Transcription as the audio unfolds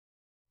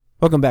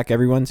Welcome back,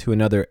 everyone, to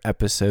another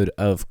episode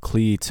of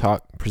Clee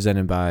Talk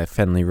presented by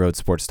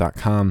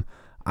FenleyRoadSports.com.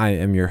 I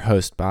am your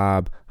host,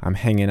 Bob. I'm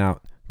hanging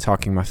out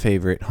talking my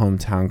favorite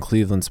hometown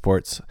Cleveland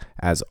sports,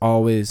 as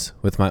always,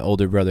 with my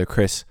older brother,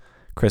 Chris.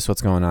 Chris,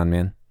 what's going on,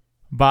 man?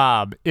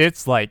 Bob,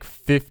 it's like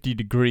 50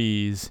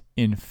 degrees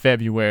in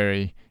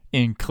February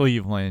in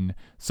Cleveland,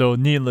 so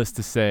needless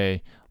to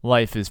say,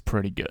 life is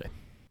pretty good.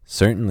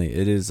 Certainly.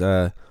 It is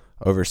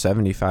over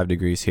 75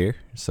 degrees here,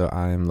 so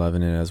I am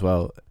loving it as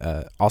well.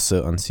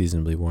 Also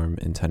unseasonably warm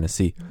in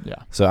Tennessee.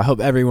 Yeah. So I hope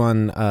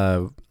everyone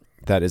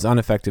that is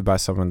unaffected by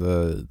some of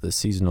the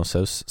seasonal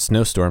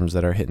snowstorms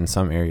that are hitting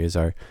some areas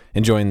are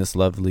enjoying this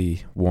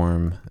lovely,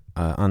 warm,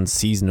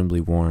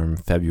 unseasonably warm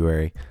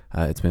February.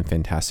 It's been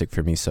fantastic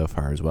for me so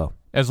far as well.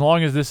 As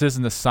long as this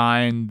isn't a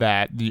sign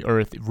that the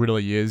earth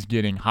really is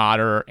getting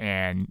hotter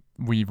and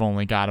we've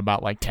only got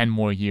about like 10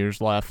 more years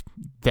left,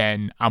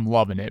 then I'm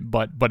loving it.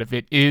 But if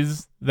it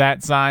is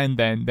that sign,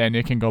 then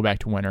it can go back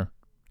to winter.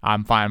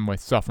 I'm fine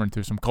with suffering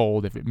through some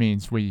cold if it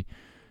means we,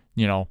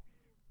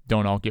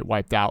 don't all get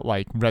wiped out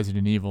like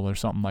Resident Evil or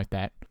something like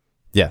that.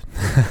 Yeah.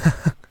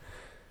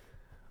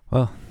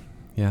 Well,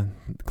 yeah,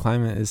 the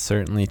climate is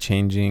certainly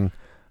changing.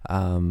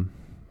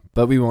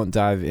 But we won't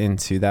dive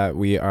into that.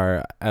 We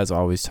are, as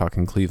always,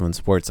 talking Cleveland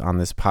sports on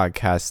this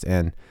podcast,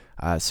 and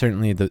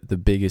certainly the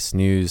biggest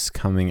news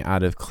coming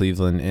out of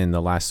Cleveland in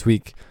the last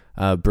week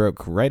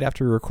broke right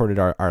after we recorded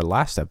our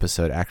last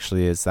episode,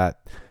 actually, is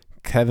that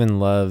Kevin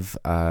Love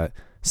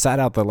sat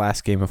out the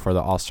last game before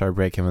the All-Star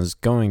break and was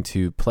going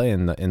to play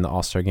in the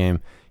All-Star game.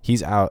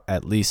 He's out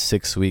at least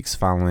 6 weeks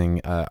following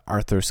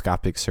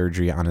arthroscopic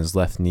surgery on his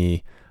left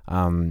knee.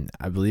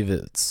 I believe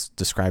it's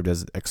described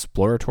as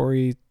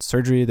exploratory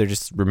surgery. They're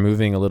just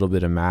removing a little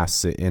bit of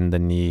mass in the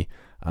knee,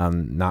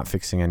 not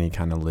fixing any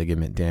kind of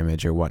ligament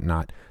damage or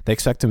whatnot. They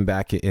expect him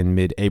back in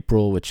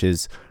mid-April, which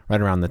is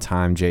right around the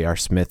time J.R.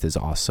 Smith is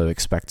also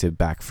expected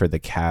back for the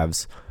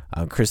Cavs.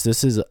 Chris,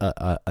 this is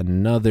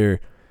another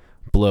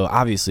blow,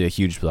 obviously a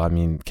huge blow. I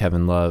mean,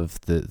 Kevin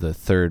Love, the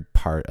third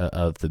part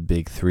of the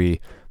big three,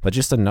 but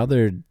just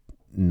another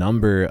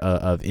number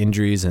of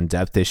injuries and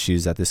depth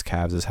issues that this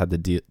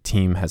Cavs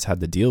team has had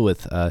to deal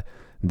with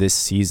this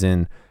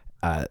season.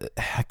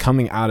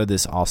 Coming out of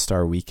this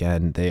All-Star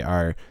weekend, they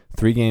are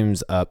 3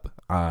 games up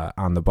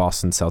on the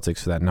Boston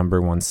Celtics for that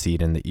number 1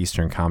 seed in the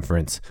Eastern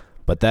Conference,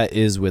 but that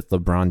is with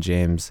LeBron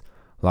James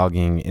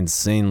logging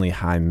insanely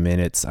high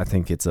minutes. I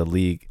think it's a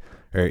league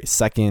or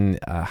second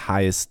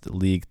highest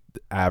league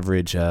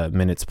average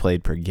minutes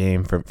played per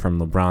game from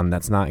LeBron.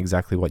 That's not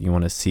exactly what you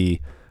want to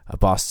see.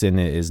 Boston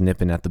is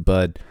nipping at the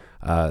bud.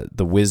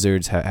 The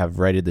Wizards have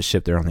righted the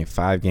ship. They're only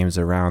 5 games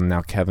around.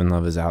 Now Kevin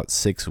Love is out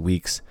 6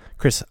 weeks.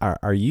 Chris,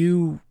 are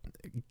you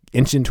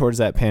inching towards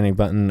that panic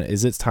button?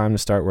 Is it time to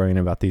start worrying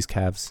about these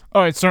Cavs?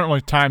 Oh, it's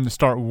certainly time to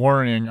start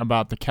worrying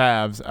about the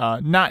Cavs.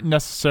 Not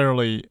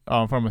necessarily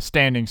from a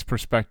standings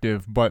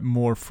perspective, but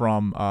more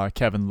from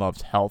Kevin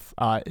Love's health.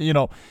 I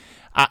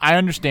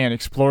understand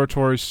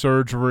exploratory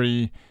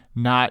surgery,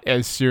 not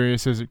as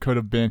serious as it could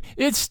have been.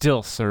 It's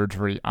still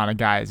surgery on a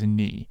guy's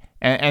knee.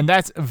 And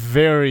that's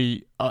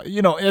very,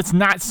 it's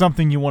not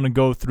something you want to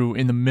go through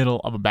in the middle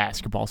of a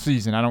basketball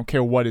season. I don't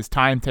care what his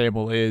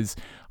timetable is.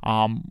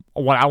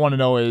 What I want to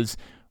know is,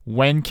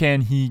 when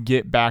can he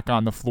get back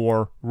on the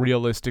floor,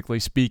 realistically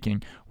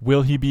speaking?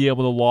 Will he be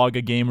able to log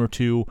a game or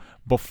two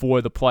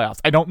before the playoffs?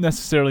 I don't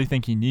necessarily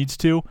think he needs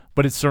to,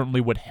 but it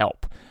certainly would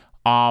help.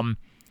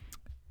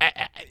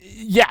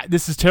 Yeah,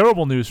 this is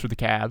terrible news for the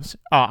Cavs.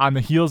 On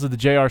the heels of the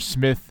J.R.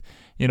 Smith,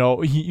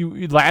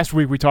 last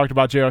week we talked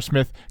about J.R.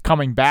 Smith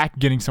coming back,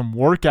 getting some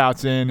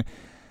workouts in,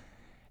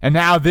 and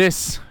now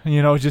this,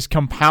 just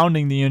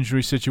compounding the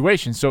injury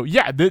situation. So,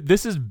 yeah,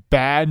 this is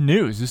bad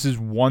news. This is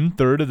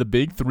 1/3 of the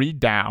Big Three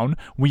down.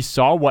 We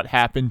saw what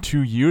happened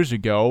 2 years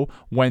ago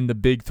when the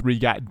Big Three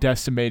got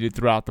decimated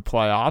throughout the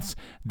playoffs.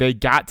 They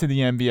got to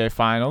the NBA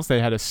Finals. They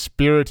had a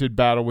spirited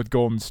battle with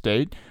Golden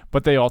State,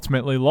 but they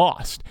ultimately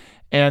lost.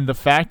 And the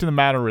fact of the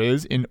matter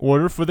is, in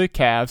order for the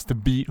Cavs to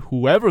beat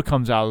whoever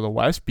comes out of the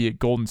West, be it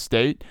Golden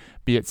State,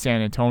 be it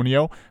San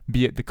Antonio,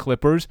 be it the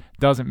Clippers,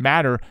 doesn't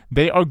matter,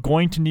 they are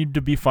going to need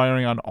to be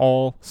firing on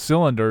all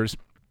cylinders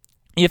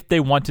if they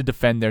want to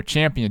defend their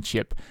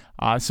championship.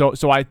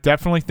 So I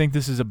definitely think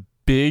this is a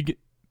big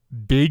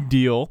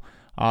deal.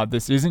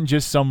 This isn't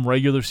just some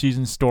regular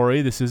season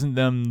story. This isn't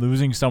them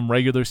losing some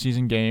regular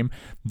season game.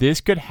 This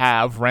could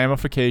have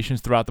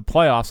ramifications throughout the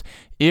playoffs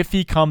if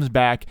he comes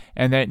back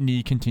and that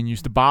knee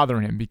continues to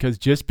bother him. Because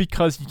just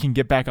because he can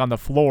get back on the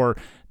floor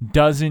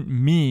doesn't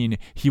mean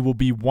he will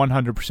be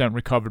 100%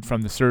 recovered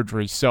from the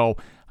surgery. So,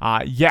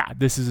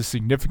 this is a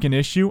significant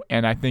issue,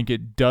 and I think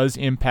it does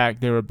impact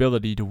their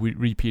ability to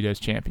repeat as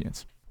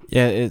champions.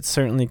 Yeah, it's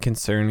certainly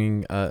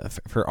concerning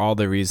for all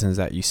the reasons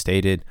that you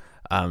stated.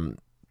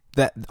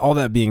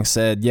 That being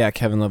said, yeah,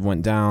 Kevin Love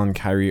went down,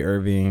 Kyrie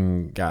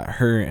Irving got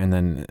hurt, and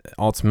then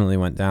ultimately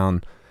went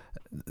down.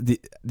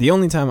 The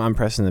only time I'm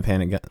pressing the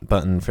panic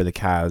button for the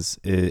Cavs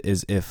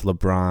is if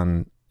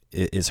LeBron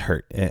is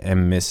hurt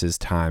and misses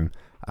time.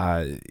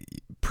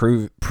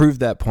 proved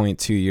that point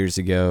 2 years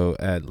ago,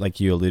 like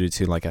you alluded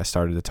to, like I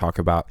started to talk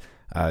about,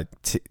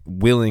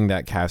 willing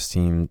that Cavs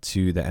team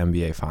to the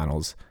NBA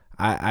Finals.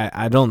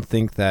 I don't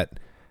think that,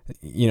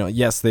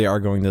 yes, they are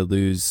going to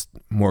lose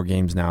more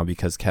games now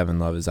because Kevin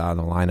Love is out of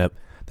the lineup.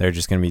 There are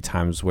just going to be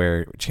times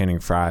where Channing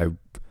Frye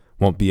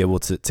won't be able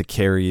to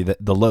carry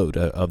the load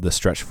of the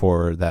stretch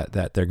forward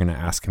that they're going to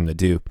ask him to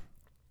do.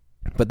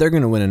 But they're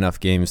going to win enough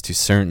games to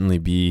certainly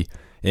be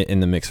in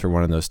the mix for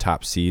one of those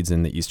top seeds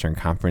in the Eastern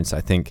Conference.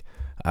 I think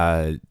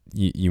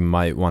you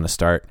might want to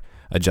start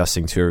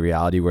adjusting to a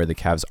reality where the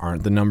Cavs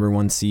aren't the number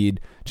one seed,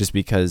 just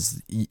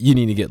because you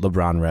need to get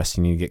LeBron rest,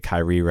 you need to get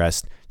Kyrie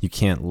rest. You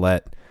can't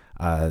let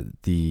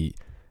the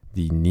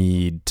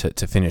need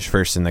to finish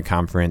first in the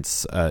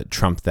conference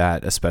trump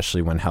that,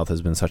 especially when health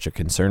has been such a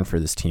concern for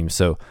this team.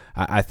 So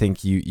I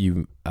think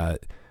you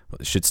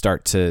should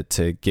start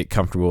to get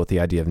comfortable with the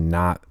idea of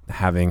not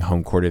having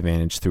home court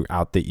advantage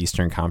throughout the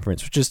Eastern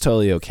Conference, which is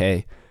totally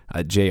okay.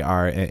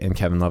 JR and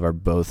Kevin Love are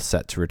both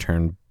set to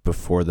return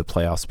before the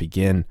playoffs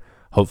begin.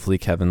 Hopefully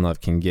Kevin Love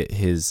can get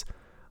his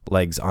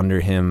legs under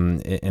him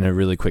in a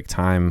really quick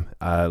time.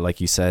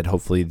 Like you said,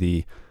 hopefully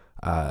the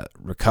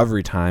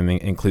recovery time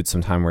includes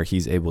some time where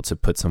he's able to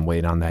put some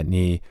weight on that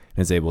knee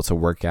and is able to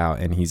work out,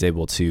 and he's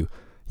able to,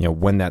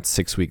 when that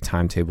 6-week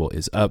timetable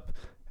is up,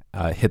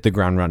 hit the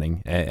ground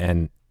running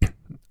and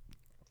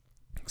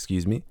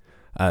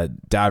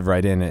dive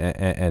right in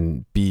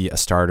and be a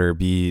starter,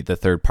 be the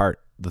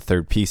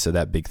third piece of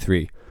that big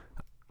three.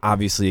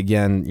 Obviously,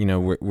 again,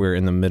 we're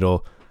in the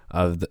middle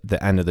of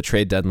the end of the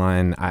trade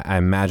deadline. I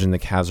imagine the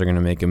Cavs are going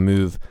to make a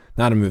move,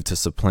 not a move to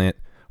supplant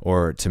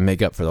or to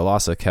make up for the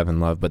loss of Kevin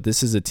Love, but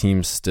this is a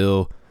team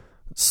still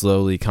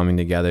slowly coming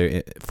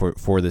together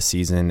for the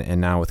season.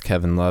 And now with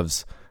Kevin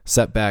Love's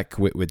setback,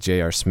 with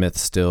J.R. Smith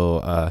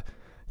still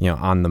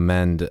on the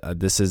mend,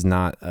 this is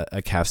not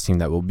a Cavs team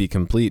that will be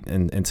complete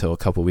until a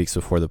couple weeks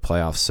before the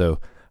playoffs. So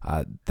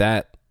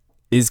that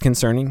is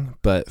concerning,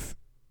 but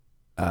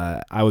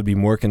I would be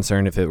more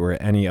concerned if it were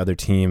any other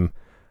team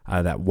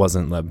that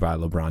wasn't led by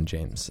LeBron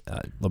James.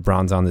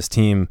 LeBron's on this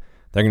team.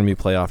 They're going to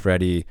be playoff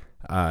ready.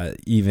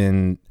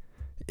 Even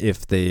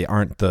if they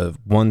aren't the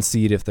 1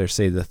 seed, if they're,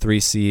 say, the 3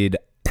 seed,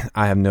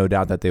 I have no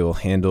doubt that they will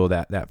handle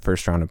that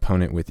first round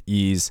opponent with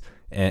ease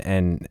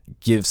and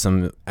give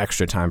some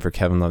extra time for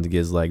Kevin Love to get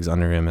his legs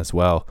under him as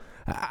well.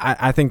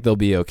 I think they'll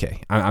be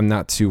okay. I'm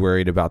not too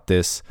worried about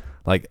this.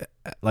 Like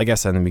I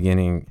said in the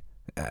beginning,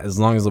 as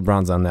long as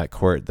LeBron's on that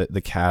court,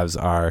 the Cavs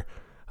are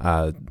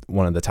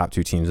one of the top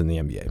 2 teams in the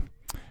NBA.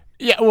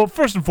 Yeah, well,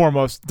 first and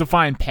foremost,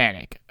 define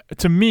panic.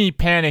 To me,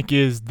 panic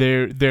is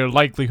their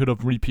likelihood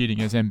of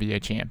repeating as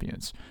NBA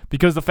champions.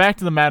 Because the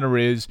fact of the matter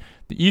is,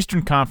 the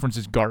Eastern Conference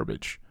is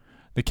garbage.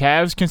 The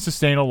Cavs can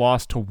sustain a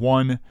loss to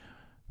one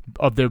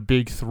of their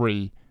big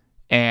 3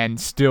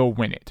 and still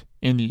win it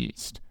in the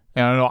East.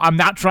 And I know I'm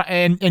not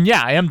trying, and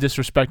yeah, I am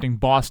disrespecting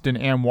Boston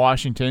and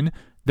Washington.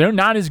 They're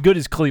not as good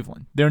as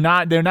Cleveland. They're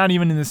not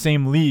even in the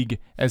same league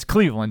as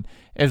Cleveland,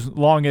 as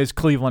long as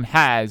Cleveland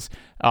has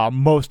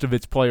most of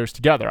its players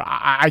together.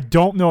 I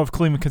don't know if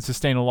Cleveland can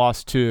sustain a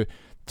loss to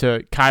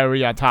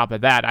Kyrie on top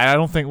of that. I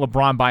don't think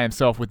LeBron by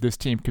himself with this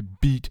team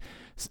could beat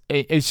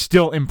a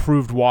still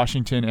improved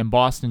Washington and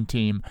Boston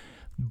team.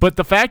 But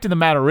the fact of the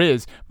matter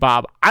is,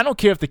 Bob, I don't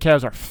care if the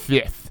Cavs are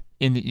 5th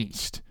in the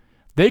East.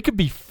 They could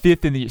be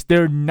 5th in the East.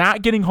 They're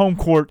not getting home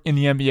court in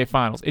the NBA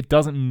Finals. It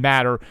doesn't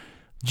matter.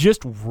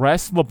 Just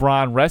rest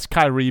LeBron, rest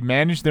Kyrie,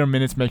 manage their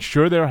minutes, make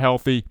sure they're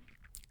healthy,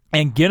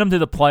 and get them to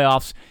the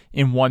playoffs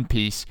in one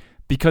piece,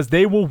 because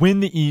they will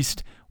win the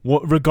East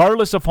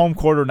regardless of home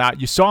court or not.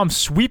 You saw them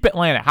sweep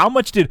Atlanta. How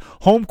much did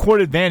home court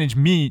advantage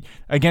mean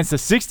against a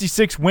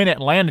 66-win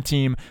Atlanta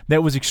team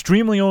that was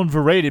extremely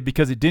overrated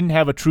because it didn't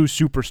have a true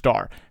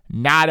superstar?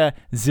 Nada,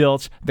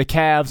 zilch. The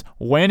Cavs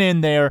went in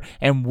there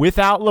and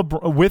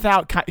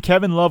without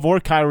Kevin Love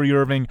or Kyrie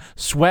Irving,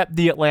 swept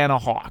the Atlanta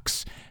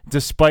Hawks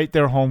despite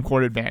their home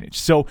court advantage.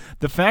 So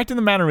the fact of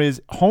the matter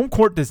is, home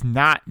court does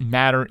not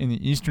matter in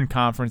the Eastern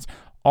Conference.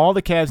 All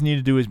the Cavs need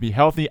to do is be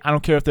healthy. I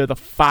don't care if they're the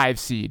 5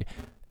 seed.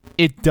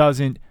 It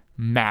doesn't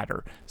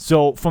matter.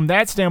 So from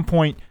that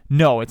standpoint,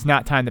 no, it's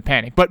not time to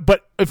panic.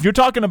 But if you're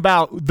talking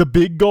about the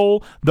big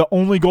goal, the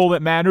only goal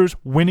that matters,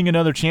 winning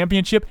another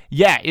championship,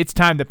 yeah, it's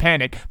time to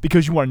panic,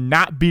 because you are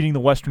not beating the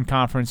Western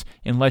Conference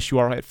unless you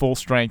are at full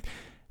strength,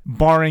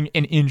 barring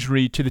an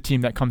injury to the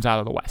team that comes out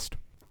of the West.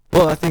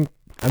 Well,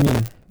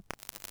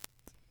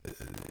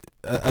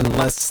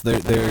 unless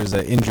there's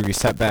an injury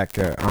setback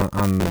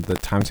on the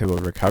timetable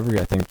of recovery,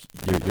 I think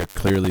you're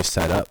clearly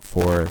set up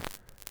for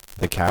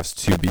the Cavs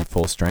to be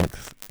full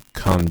strength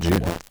come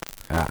June.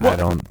 I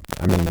don't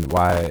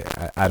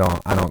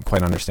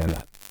quite understand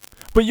that.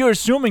 But you're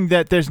assuming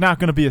that there's not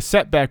going to be a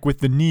setback with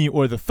the knee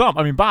or the thumb.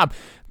 I mean, Bob,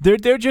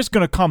 they're just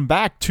going to come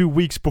back 2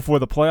 weeks before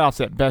the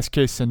playoffs at best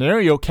case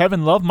scenario.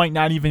 Kevin Love might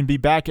not even be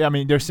back. I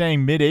mean, they're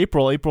saying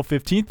mid-April, April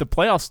 15th. The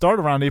playoffs start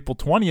around April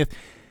 20th.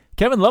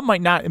 Kevin Love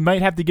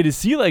might have to get his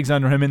sea legs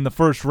under him in the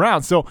first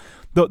round. So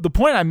the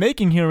point I'm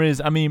making here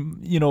is,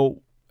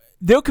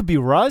 there could be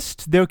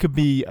rust. There could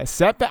be a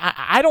setback.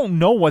 I don't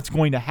know what's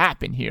going to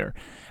happen here.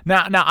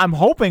 Now I'm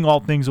hoping all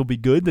things will be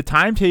good. The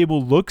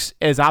timetable looks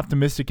as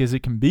optimistic as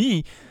it can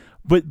be.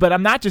 But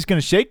I'm not just going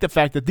to shake the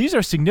fact that these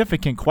are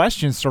significant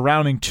questions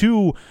surrounding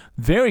two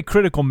very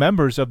critical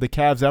members of the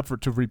Cavs' effort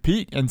to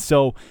repeat. And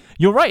so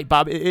you're right,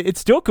 Bob. It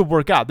still could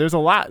work out. There's a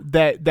lot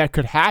that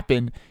could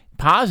happen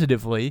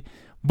positively,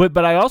 but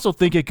I also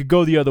think it could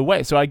go the other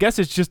way. So I guess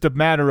it's just a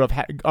matter of,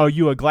 are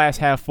you a glass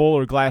half full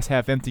or glass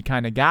half empty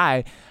kind of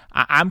guy?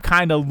 I'm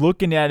kind of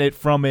looking at it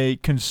from a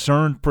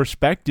concerned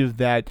perspective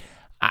that,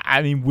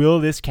 I mean, will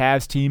this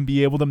Cavs team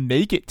be able to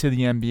make it to the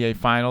NBA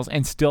Finals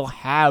and still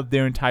have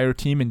their entire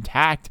team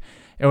intact,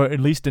 or at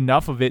least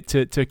enough of it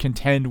to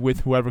contend with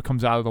whoever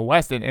comes out of the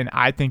West? And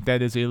I think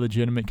that is a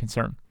legitimate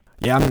concern.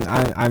 Yeah,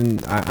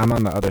 I'm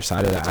on the other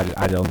side of that.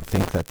 I don't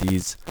think that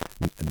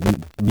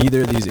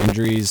neither of these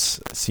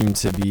injuries seem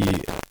to be.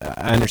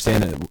 I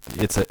understand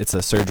that it's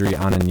a surgery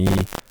on a knee,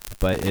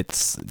 but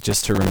it's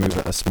just to remove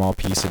a small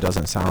piece. It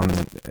doesn't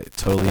sound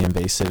totally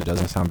invasive. It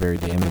doesn't sound very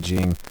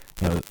damaging.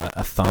 You know,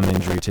 a thumb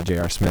injury to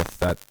J.R. Smith,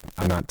 that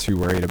I'm not too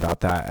worried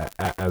about that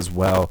as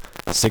well.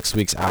 6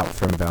 weeks out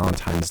from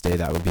Valentine's Day,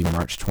 that would be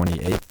March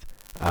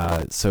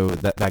 28th. So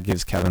that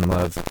gives Kevin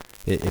Love,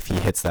 if he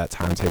hits that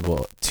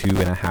timetable,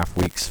 2.5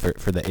 weeks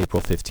for the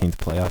April 15th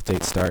playoff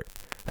date start.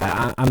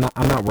 I'm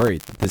not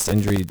worried. This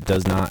injury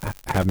does not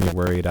have me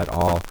worried at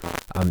all.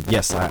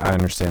 Yes, I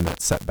understand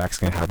that setbacks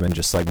can happen,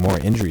 just like more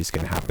injuries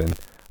can happen.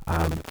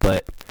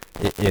 But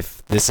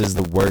if this is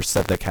the worst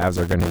that the Cavs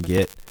are going to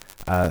get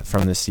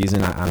from this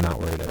season, I'm not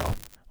worried at all.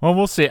 Well,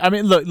 we'll see. I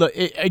mean, look.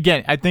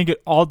 Again, I think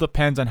it all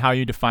depends on how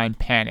you define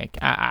panic.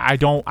 I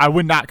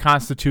would not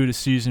constitute a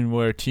season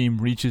where a team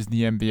reaches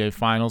the NBA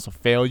Finals a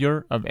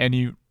failure of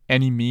any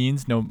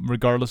means,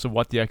 regardless of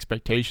what the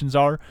expectations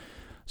are.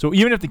 So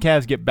even if the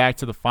Cavs get back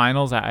to the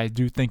Finals, I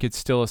do think it's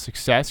still a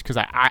success, because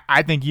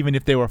I think even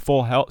if they were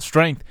full health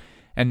strength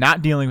and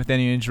not dealing with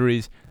any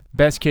injuries,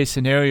 best case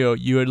scenario,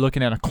 you are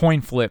looking at a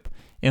coin flip.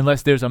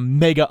 Unless there's a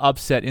mega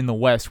upset in the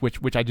West,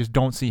 which I just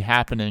don't see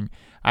happening.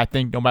 I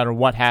think no matter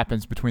what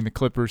happens between the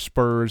Clippers,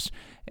 Spurs,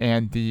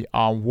 and the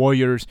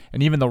Warriors,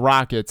 and even the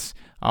Rockets,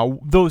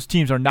 those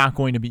teams are not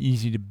going to be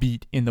easy to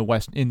beat in the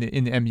West in the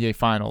NBA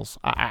Finals.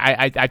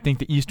 I think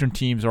the Eastern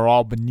teams are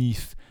all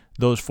beneath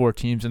those four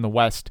teams in the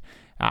West.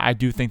 I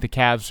do think the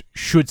Cavs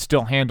should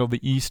still handle the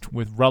East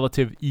with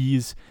relative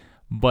ease,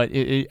 but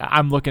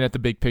I'm looking at the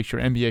big picture,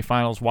 NBA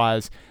Finals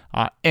wise.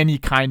 Any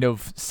kind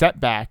of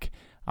setback.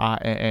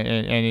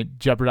 And it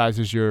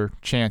jeopardizes your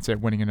chance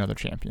at winning another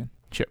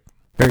championship.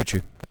 Very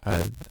true.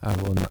 I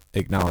will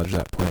acknowledge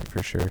that point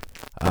for sure.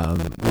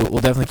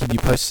 We'll definitely keep you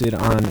posted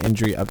on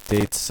injury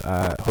updates.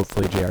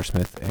 Hopefully J.R.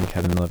 Smith and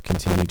Kevin Love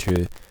continue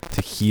to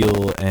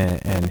heal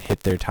and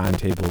hit their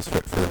timetables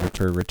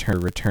for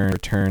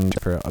return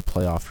for a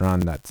playoff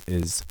run. That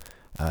is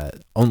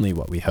only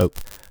what we hope.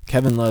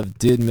 Kevin Love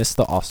did miss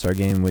the All-Star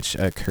game, which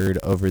occurred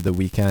over the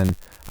weekend.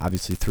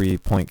 Obviously,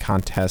 3-point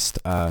contest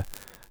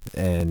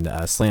and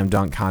slam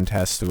dunk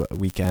contest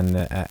weekend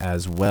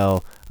as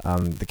well.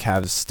 The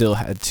Cavs still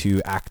had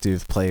two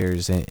active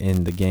players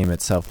in the game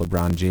itself,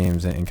 LeBron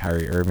James and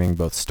Kyrie Irving,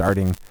 both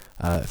starting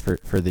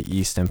for the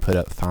East and put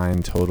up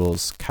fine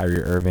totals.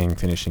 Kyrie Irving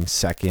finishing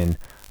second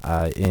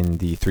in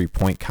the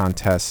 3-point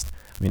contest.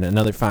 I mean,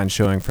 another fine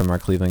showing from our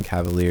Cleveland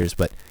Cavaliers,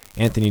 but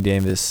Anthony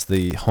Davis,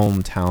 the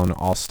hometown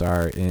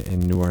All-Star in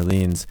New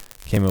Orleans,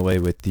 came away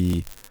with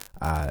the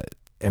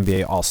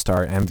NBA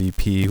All-Star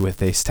MVP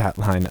with a stat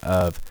line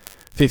of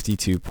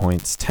 52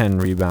 points, 10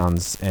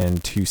 rebounds,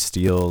 and 2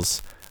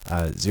 steals,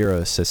 0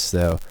 assists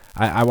though.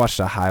 I watched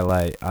a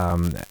highlight.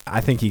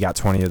 I think he got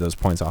 20 of those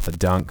points off of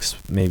dunks,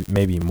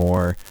 maybe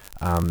more.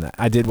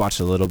 I did watch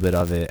a little bit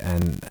of it,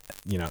 and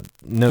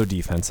no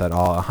defense at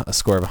all. A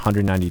score of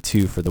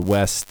 192 for the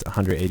West,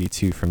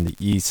 182 from the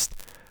East.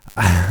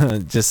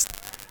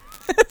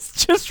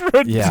 It's just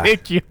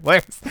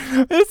ridiculous.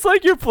 Yeah. It's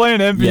like you're playing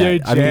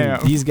NBA Jam. I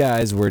mean, these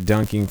guys were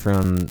dunking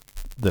from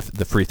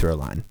the free throw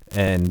line,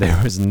 and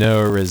there was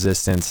no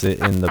resistance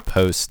in the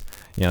post.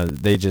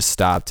 They just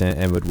stopped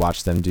and would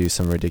watch them do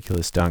some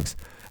ridiculous dunks.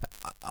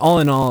 All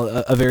in all,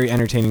 a very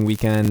entertaining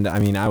weekend. I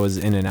mean, I was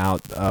in and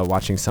out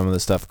watching some of the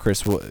stuff.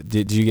 Chris,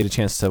 did you get a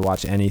chance to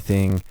watch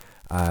anything?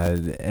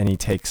 Any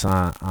takes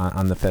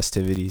on the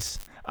festivities?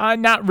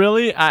 Not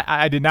really.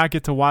 I did not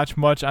get to watch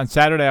much. On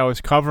Saturday, I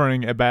was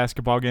covering a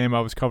basketball game.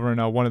 I was covering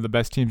one of the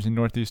best teams in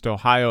Northeast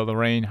Ohio,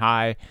 Lorraine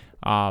High,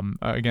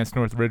 against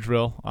North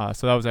Ridgeville.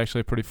 So that was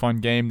actually a pretty fun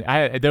game.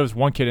 There was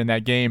one kid in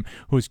that game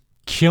who was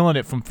killing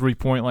it from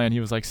three-point land. He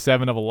was like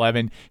 7 of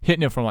 11,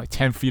 hitting it from like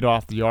 10 feet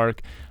off the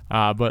arc.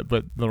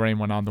 But Lorraine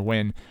went on to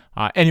win.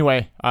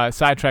 Anyway,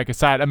 sidetrack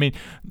aside, I mean,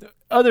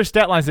 other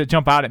stat lines that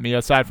jump out at me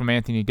aside from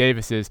Anthony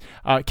Davis is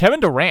Kevin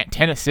Durant,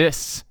 10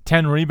 assists,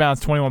 10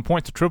 rebounds, 21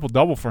 points, a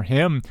triple-double for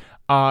him.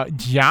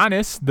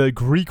 Giannis, the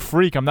Greek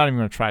Freak, I'm not even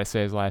going to try to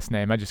say his last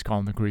name. I just call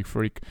him the Greek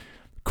Freak.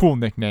 Cool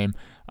nickname.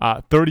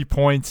 30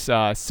 points,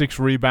 6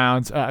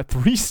 rebounds,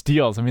 3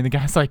 steals. I mean, the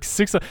guy's like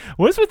 6.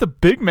 What's with the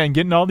big men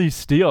getting all these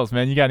steals,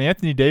 man? You got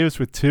Anthony Davis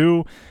with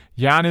 2,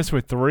 Giannis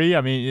with 3.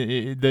 I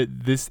mean,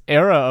 this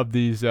era of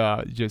these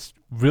just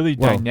really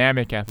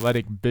dynamic,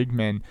 athletic big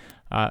men.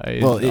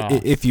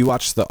 If you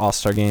watch the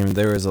All-Star game,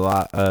 there was a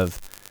lot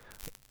of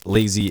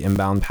lazy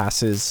inbound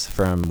passes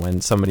from when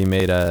somebody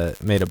made a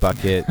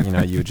bucket.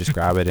 You would just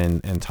grab it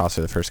and toss it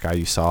to the first guy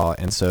you saw.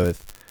 And so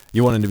if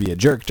you wanted to be a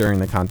jerk during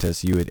the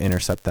contest, you would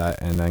intercept that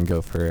and then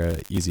go for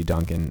an easy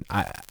dunk. And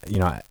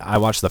I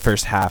watched the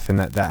first half, and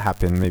that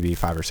happened maybe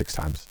 5 or 6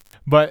 times.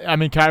 But I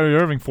mean, Kyrie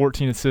Irving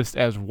 14 assists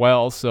as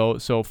well,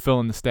 so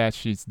filling the stat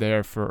sheets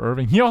there for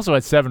Irving. He also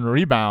had 7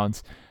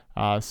 rebounds,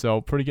 so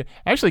pretty good.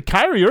 Actually,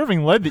 Kyrie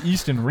Irving led the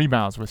East in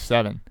rebounds with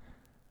 7.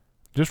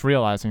 Just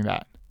realizing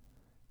that.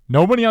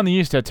 Nobody on the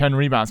East had 10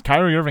 rebounds.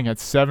 Kyrie Irving had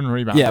 7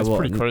 rebounds. Yeah, that's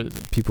pretty crazy.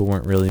 People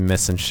weren't really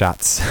missing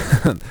shots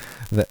on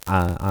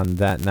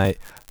that night.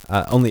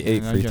 Only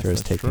 8 free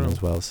throws taken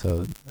as well,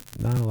 so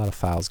not a lot of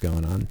fouls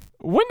going on.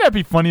 Wouldn't that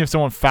be funny if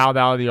someone fouled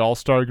out of the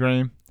All-Star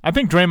game? I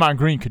think Draymond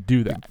Green could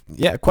do that.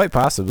 Yeah, quite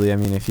possibly. I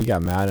mean, if he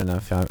got mad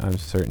enough, I'm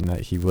certain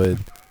that he would.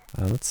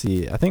 Let's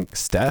see. I think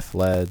Steph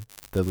led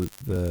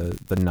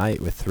the night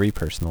with 3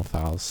 personal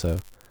fouls. So,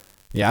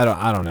 yeah,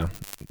 I don't know.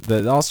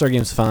 The All-Star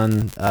game's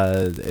fun.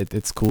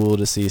 It's cool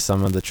to see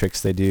some of the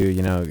tricks they do.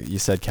 You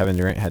said Kevin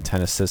Durant had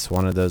 10 assists.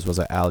 One of those was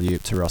an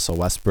alley-oop to Russell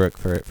Westbrook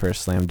for a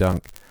slam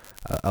dunk.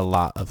 A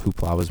lot of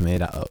hoopla was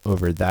made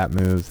over that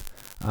move.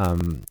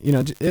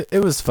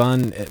 It was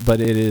fun,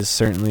 but it is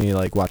certainly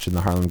like watching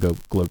the Harlem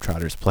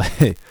Globetrotters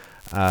play.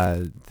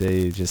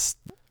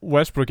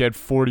 Westbrook had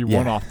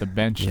 41 off the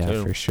bench, too.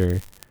 Yeah, for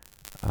sure.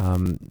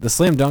 The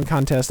slam dunk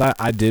contest,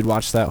 I did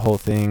watch that whole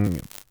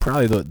thing.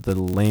 Probably the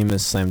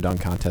lamest slam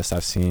dunk contest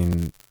I've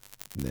seen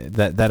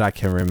that I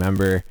can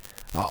remember.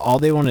 All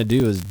they want to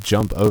do is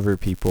jump over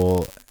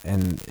people,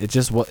 and it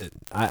just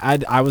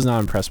I was not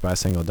impressed by a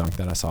single dunk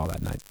that I saw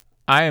that night.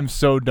 I am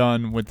so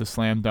done with the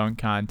slam dunk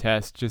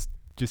contest. Just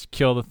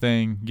kill the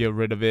thing, get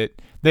rid of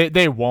it.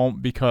 They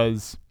won't,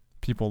 because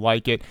people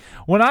like it.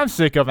 What I'm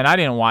sick of, and I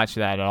didn't watch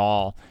that at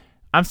all,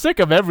 I'm sick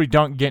of every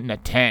dunk getting a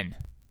 10.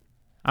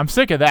 I'm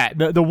sick of that.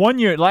 The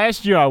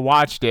last year I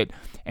watched it,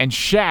 and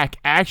Shaq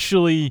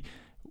actually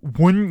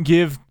wouldn't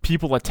give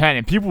people a 10,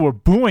 and people were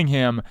booing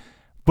him,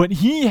 but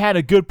he had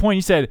a good point.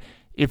 He said,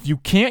 if you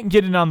can't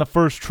get it on the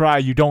first try,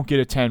 you don't get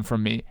a 10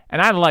 from me.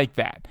 And I like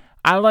that.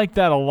 I like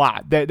that a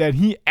lot, that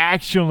he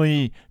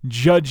actually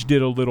judged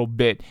it a little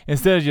bit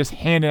instead of just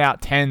handing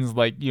out 10s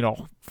like,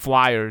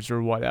 flyers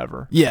or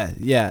whatever. Yeah.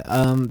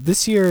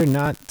 This year,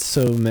 not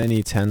so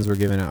many 10s were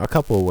given out. A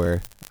couple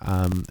were.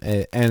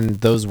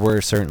 And those were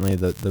certainly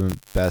the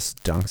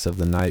best dunks of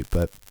the night,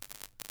 but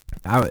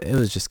it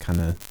was just kind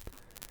of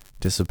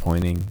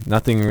disappointing.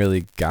 Nothing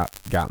really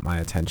got my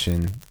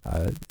attention.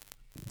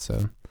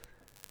 So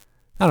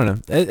I don't know.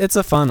 It's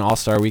a fun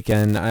All-Star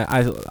weekend.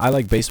 I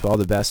like baseball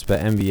the best,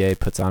 but NBA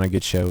puts on a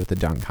good show with the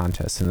dunk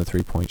contest and the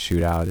 3-point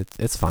shootout.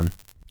 It's fun.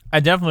 I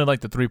definitely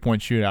like the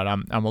 3-point shootout.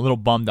 I'm a little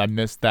bummed I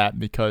missed that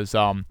because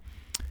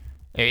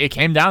it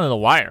came down to the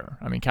wire.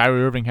 I mean,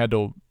 Kyrie Irving had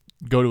to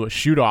go to a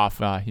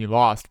shoot-off. He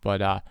lost,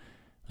 but it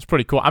was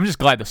pretty cool. I'm just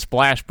glad the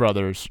Splash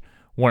Brothers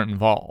weren't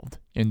involved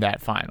in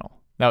that final.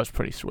 That was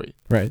pretty sweet.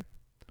 Right.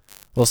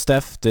 Well,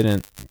 Steph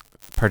didn't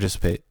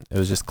participate. It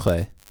was just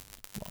Clay.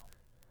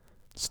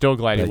 Still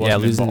glad he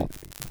wasn't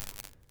involved.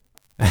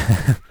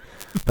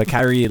 But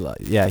Kyrie,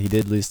 he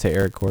did lose to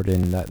Eric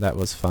Gordon. That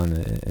was fun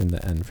in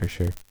the end for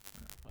sure.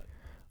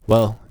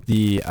 Well,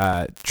 the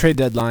trade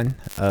deadline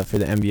for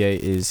the NBA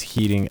is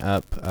heating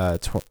up.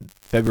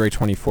 February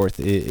 24th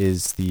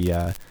is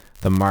the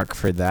mark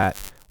for that.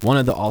 One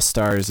of the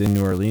All-Stars in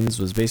New Orleans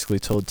was basically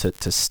told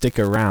to stick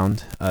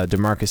around.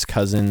 DeMarcus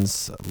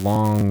Cousins,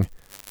 long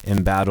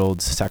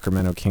embattled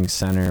Sacramento Kings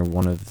center,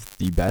 one of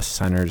the best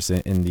centers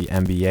in the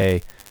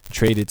NBA,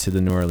 traded to the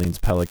New Orleans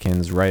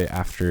Pelicans right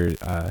after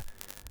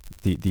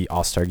the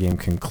All-Star game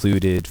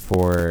concluded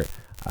for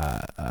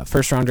a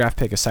first-round draft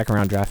pick, a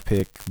second-round draft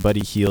pick,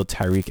 Buddy Hield,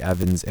 Tyreke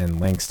Evans, and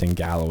Langston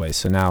Galloway.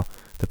 So now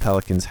the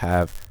Pelicans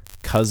have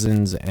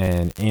Cousins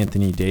and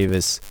Anthony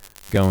Davis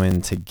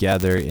going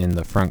together in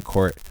the front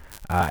court.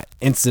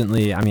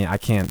 Instantly, I mean, I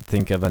can't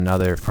think of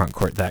another front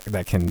court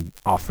that can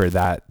offer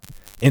that.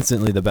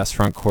 Instantly the best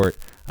front court.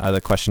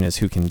 The question is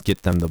who can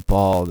get them the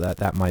ball.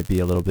 That might be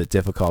a little bit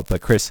difficult.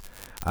 But Chris,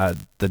 the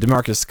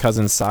DeMarcus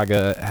Cousins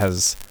saga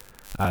has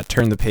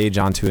turned the page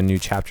onto a new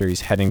chapter.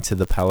 He's heading to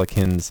the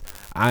Pelicans.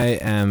 I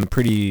am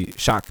pretty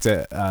shocked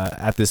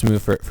at this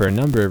move for a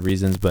number of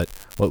reasons, but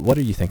what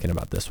are you thinking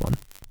about this one?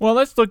 Well,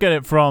 let's look at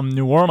it from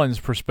New Orleans'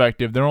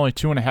 perspective. They're only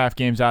 2.5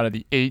 games out of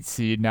the 8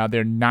 seed. Now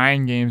they're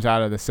 9 games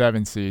out of the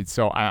 7 seed.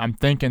 So I'm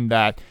thinking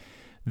that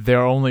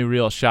their only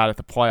real shot at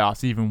the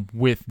playoffs, even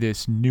with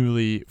this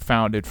newly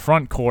founded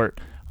front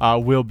court,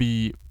 will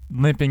be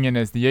limping in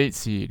as the 8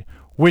 seed,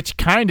 which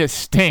kind of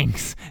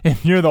stinks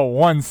if you're the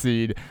 1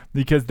 seed,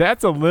 because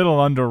that's a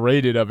little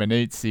underrated of an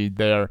 8 seed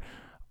there.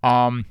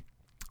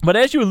 But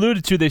as you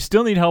alluded to, they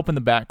still need help in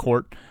the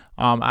backcourt.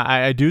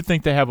 I do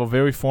think they have a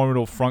very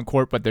formidable front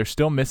court, but they're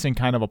still missing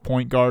kind of a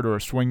point guard or a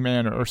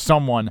swingman or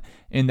someone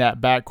in that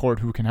backcourt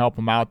who can help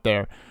them out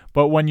there.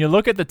 But when you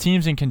look at the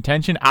teams in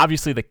contention,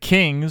 obviously the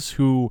Kings,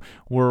 who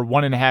were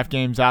 1.5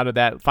 games out of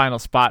that final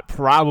spot,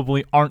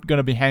 probably aren't going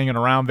to be hanging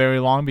around very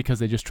long because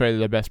they just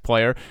traded their best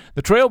player.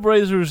 The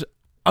Trailblazers,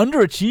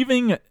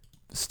 underachieving,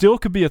 still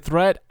could be a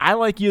threat. I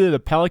like either the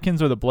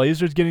Pelicans or the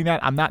Blazers getting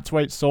that. I'm not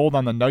quite sold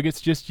on the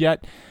Nuggets just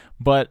yet.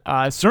 But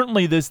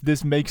certainly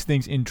this makes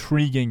things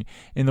intriguing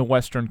in the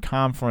Western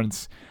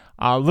Conference.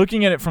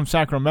 Looking at it from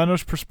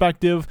Sacramento's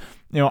perspective,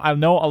 I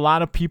know a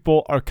lot of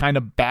people are kind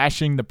of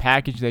bashing the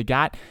package they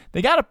got.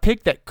 They got a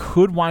pick that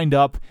could wind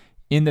up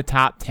in the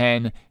top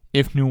 10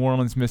 if New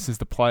Orleans misses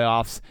the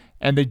playoffs.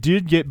 And they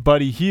did get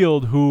Buddy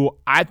Hield, who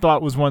I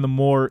thought was one of the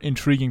more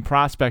intriguing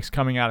prospects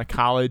coming out of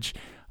college.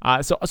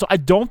 So I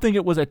don't think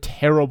it was a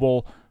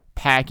terrible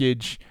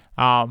package,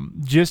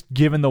 just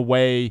given the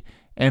way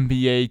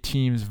NBA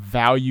teams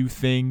value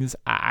things.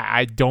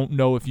 I don't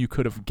know if you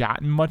could have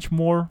gotten much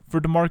more for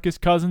DeMarcus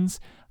Cousins.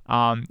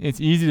 It's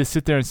easy to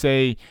sit there and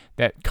say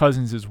that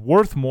Cousins is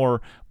worth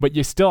more, but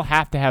you still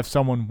have to have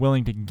someone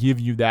willing to give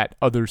you that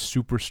other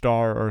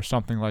superstar or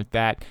something like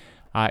that.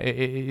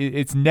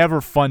 It's never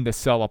fun to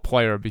sell a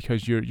player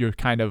because you're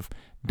kind of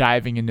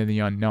diving into the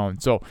unknown.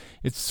 So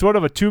it's sort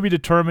of a to be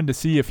determined to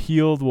see if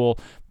Hield will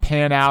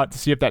pan out, to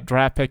see if that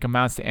draft pick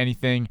amounts to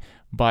anything.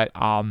 But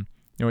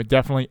it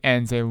definitely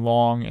ends a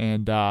long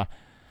and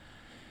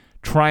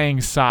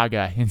trying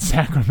saga in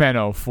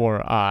Sacramento for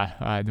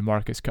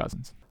DeMarcus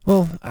Cousins.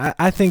 Well,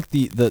 I think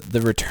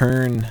the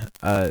return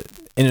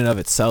in and of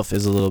itself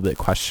is a little bit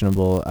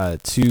questionable.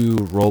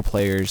 2 role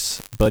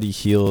players, Buddy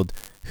Hield,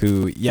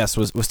 who, yes,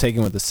 was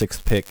taken with the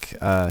 6th pick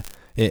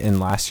in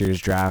last year's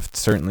draft,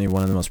 certainly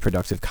one of the most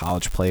productive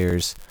college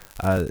players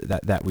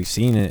that we've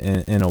seen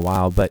in a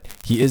while, but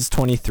he is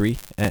 23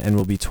 and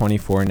will be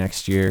 24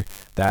 next year.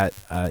 That,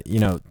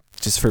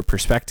 just for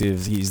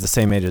perspective, he's the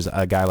same age as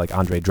a guy like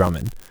Andre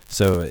Drummond.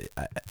 So,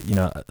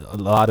 a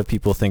lot of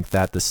people think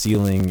that the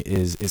ceiling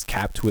is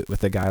capped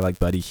with a guy like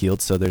Buddy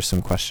Hield, so there's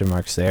some question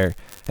marks there.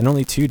 And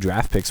only 2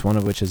 draft picks, one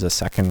of which is a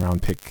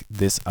second-round pick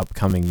this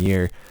upcoming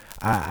year.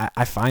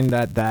 I find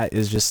that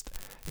is just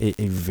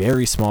a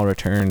very small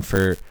return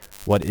for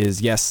what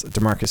is, yes,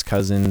 DeMarcus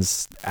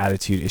Cousins,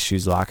 attitude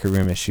issues, locker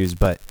room issues,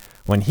 but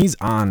when he's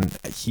on,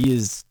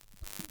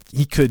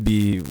 he could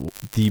be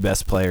the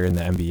best player in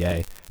the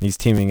NBA. He's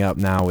teaming up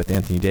now with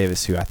Anthony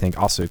Davis, who I think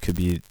also could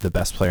be the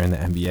best player in the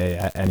NBA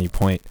at any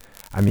point.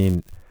 I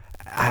mean,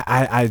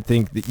 I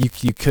think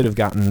that you could have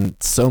gotten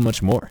so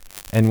much more.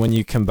 And when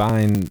you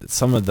combine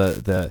some of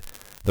the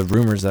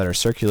rumors that are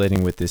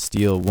circulating with this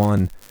deal,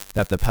 one,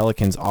 that the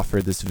Pelicans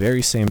offered this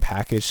very same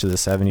package to the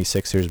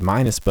 76ers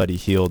minus Buddy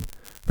Hield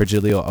for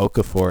Jahlil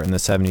Okafor, and the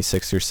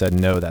 76ers said,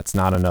 no, that's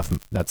not enough.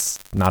 That's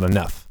not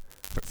enough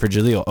for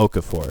Jahlil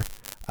Okafor.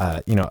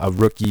 A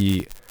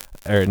rookie,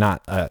 or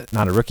not a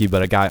rookie,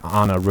 but a guy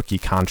on a rookie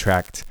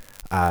contract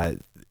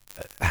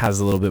has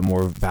a little bit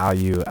more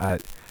value.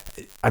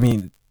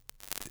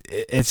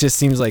 It just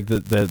seems like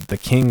the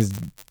Kings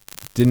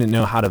didn't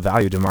know how to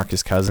value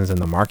DeMarcus Cousins in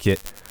the market.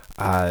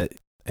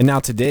 And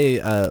now today,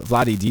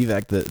 Vlade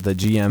Divac, the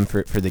GM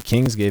for the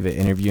Kings, gave an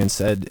interview and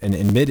said and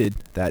admitted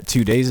that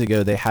 2 days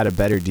ago they had a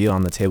better deal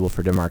on the table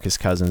for DeMarcus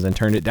Cousins and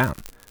turned it down.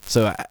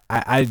 So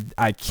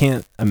I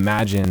can't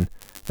imagine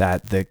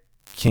that the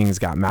Kings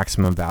got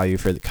maximum value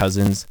for the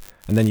Cousins.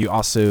 And then you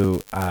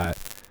also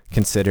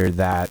consider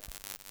that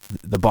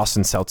the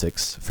Boston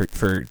Celtics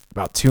for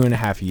about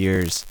 2.5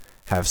 years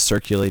have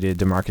circulated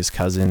DeMarcus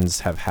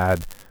Cousins, have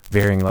had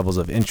varying levels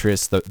of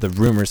interest. The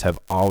rumors have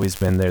always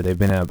been there. They've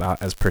been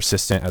about as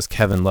persistent as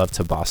Kevin Love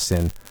to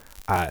Boston.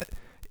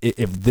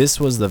 If this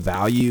was the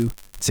value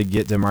to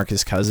get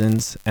DeMarcus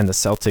Cousins and the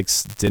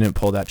Celtics didn't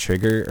pull that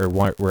trigger or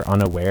were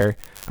unaware,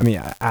 I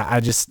mean,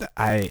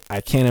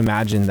 I can't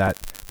imagine that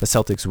the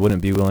Celtics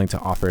wouldn't be willing to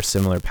offer a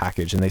similar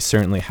package. And they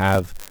certainly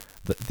have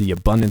the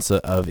abundance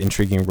of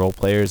intriguing role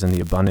players and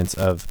the abundance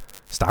of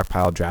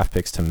stockpile draft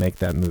picks to make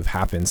that move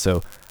happen.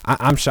 So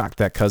I'm shocked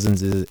that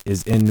Cousins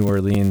is in New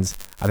Orleans.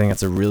 I think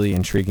that's a really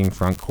intriguing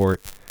front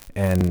court.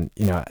 And,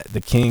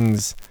 the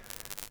Kings,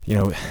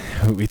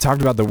 we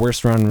talked about the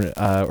worst run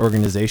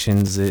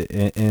organizations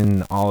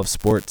in all of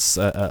sports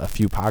a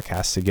few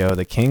podcasts ago.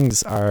 The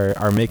Kings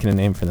are making a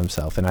name for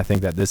themselves. And I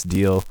think that this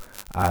deal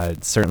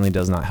certainly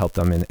does not help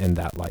them in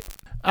that light.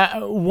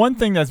 One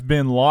thing that's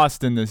been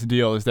lost in this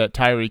deal is that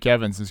Tyreke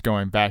Evans is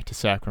going back to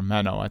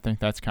Sacramento. I think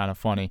that's kind of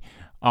funny.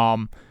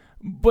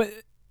 But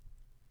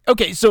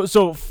okay,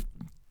 so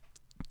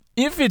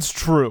if it's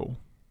true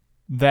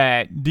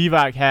that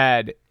Divac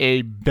had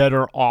a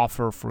better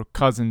offer for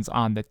Cousins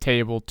on the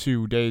table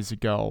 2 days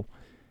ago,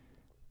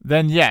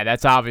 then yeah,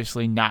 that's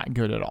obviously not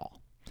good at all.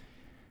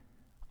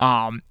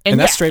 And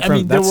that's straight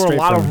from there were a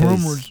lot of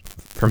rumors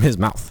from his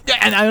mouth. Yeah,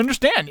 and I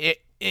understand it.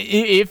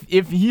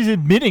 If he's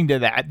admitting to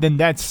that, then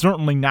that's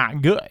certainly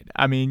not good.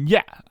 I mean,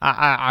 yeah,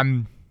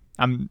 I'm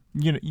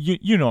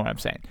you know what I'm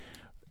saying.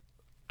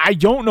 I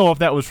don't know if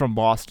that was from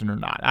Boston or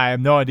not. I have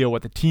no idea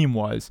what the team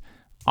was.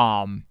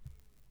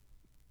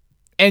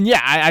 And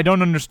yeah, I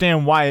don't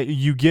understand why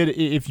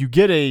if you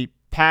get a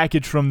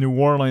package from New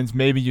Orleans,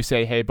 maybe you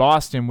say, hey,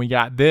 Boston, we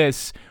got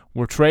this.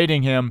 We're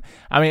trading him.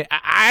 I mean,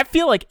 I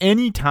feel like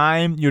any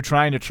time you're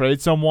trying to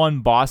trade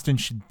someone, Boston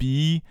should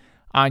be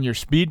on your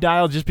speed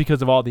dial just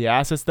because of all the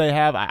assets they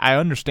have. I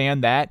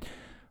understand that.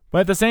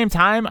 But at the same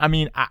time, I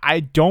mean, I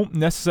don't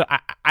necessarily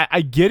 –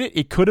 I get it.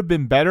 It could have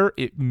been better.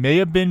 It may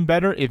have been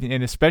better,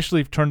 and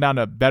especially if turned down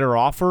a better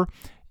offer,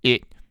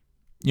 it,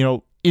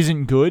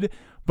 isn't good.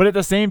 But at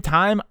the same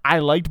time, I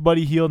liked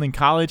Buddy Hield in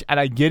college, and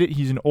I get it.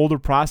 He's an older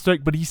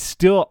prospect, but he's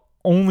still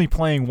only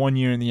playing 1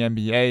 year in the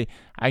NBA.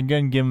 I'm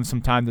going to give him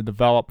some time to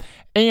develop.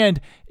 And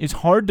it's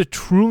hard to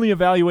truly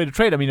evaluate a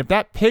trade. I mean, if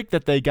that pick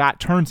that they got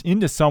turns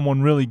into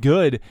someone really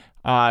good,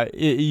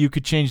 you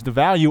could change the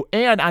value.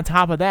 And on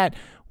top of that,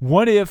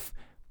 what if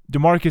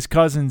DeMarcus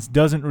Cousins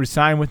doesn't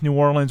resign with New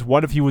Orleans?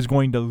 What if he was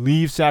going to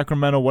leave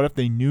Sacramento? What if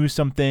they knew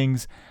some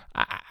things?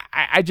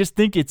 I just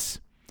think it's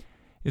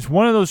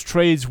one of those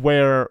trades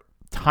where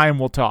time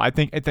will tell. I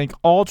think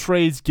all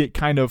trades get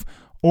kind of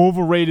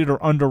overrated or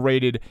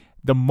underrated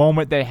the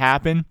moment they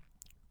happen.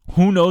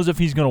 Who knows if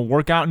he's going to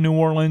work out in New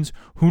Orleans?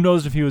 Who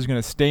knows if he was going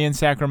to stay in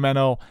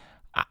Sacramento?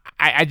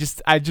 I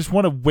just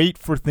want to wait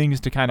for things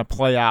to kind of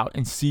play out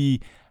and see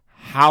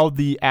how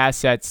the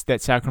assets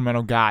that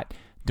Sacramento got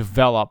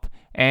develop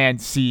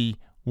and see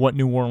what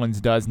New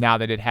Orleans does now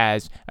that it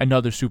has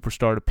another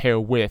superstar to pair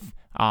with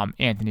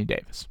Anthony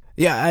Davis.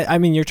 Yeah, I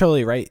mean, you're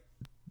totally right.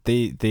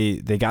 They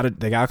got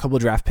a couple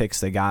of draft picks.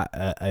 They got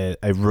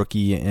a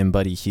rookie in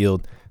Buddy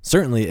Hield.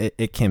 Certainly,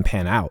 it can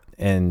pan out,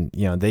 and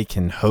they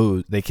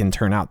can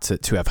turn out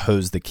to have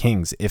hosed the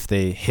Kings if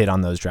they hit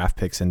on those draft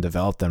picks and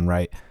develop them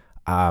right.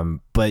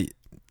 But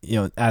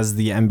as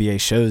the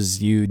NBA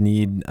shows, you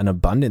need an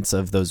abundance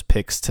of those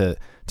picks to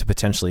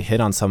potentially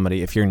hit on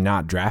somebody if you're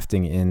not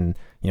drafting in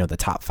the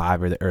top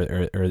 5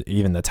 or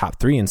even the top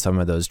 3 in some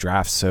of those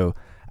drafts. So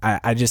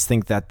I just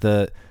think that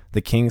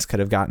the Kings could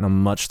have gotten a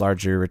much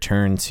larger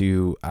return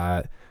to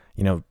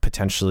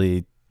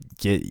potentially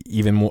get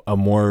even a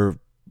more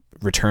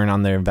return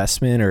on their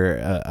investment or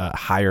a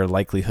higher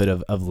likelihood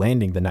of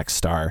landing the next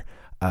star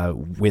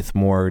with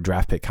more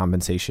draft pick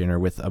compensation or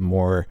with a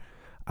more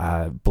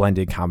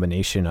blended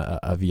combination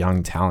of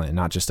young talent,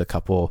 not just a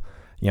couple.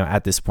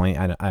 At this point,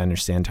 I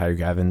understand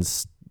Tyreek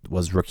Evans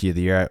was Rookie of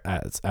the Year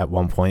at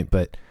one point,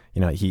 but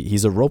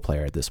he's a role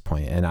player at this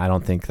point, and I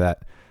don't think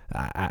that.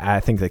 I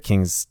think the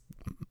Kings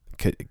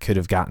could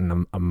have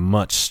gotten a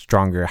much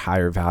stronger,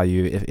 higher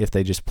value if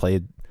they just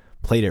played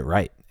it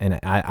right. And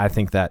I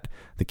think that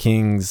the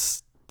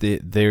Kings,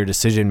 their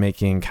decision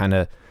making kind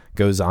of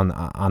goes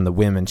on the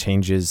whim and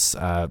changes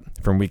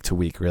from week to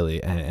week,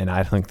 really. And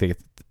I think they,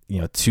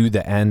 to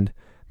the end,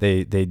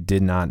 they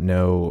did not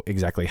know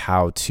exactly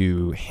how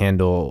to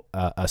handle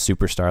a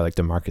superstar like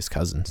DeMarcus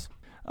Cousins.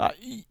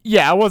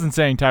 Yeah, I wasn't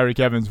saying Tyreek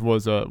Evans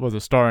was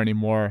a star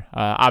anymore.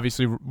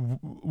 Obviously,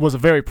 was a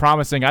very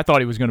promising. I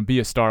thought he was going to be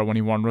a star when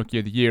he won Rookie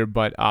of the Year,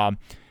 but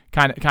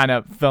kind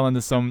of fell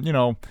into some,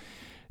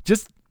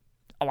 just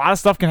a lot of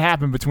stuff can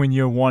happen between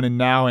year one and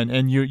now,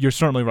 and you're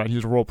certainly right.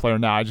 He's a role player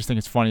now. I just think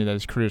it's funny that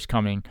his career's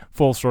coming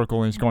full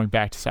circle and he's going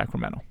back to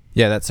Sacramento.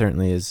 Yeah, that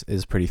certainly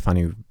is pretty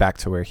funny. Back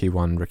to where he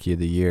won Rookie of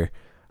the Year.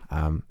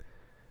 I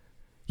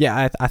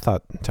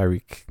thought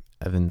Tyreek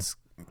Evans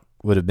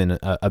would have been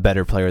a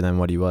better player than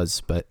what he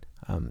was, but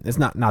it's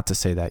not to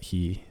say that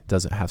he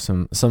doesn't have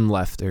some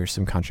left or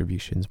some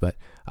contributions. But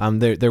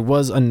there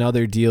was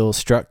another deal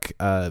struck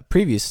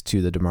previous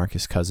to the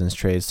DeMarcus Cousins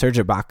trade. Serge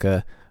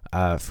Ibaka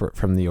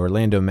from the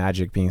Orlando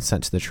Magic being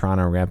sent to the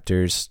Toronto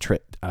Raptors.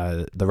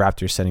 The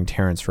Raptors sending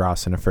Terrence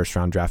Ross and a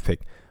first-round draft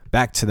pick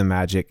back to the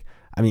Magic.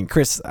 I mean,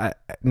 Chris,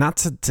 not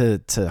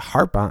to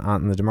harp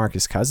on the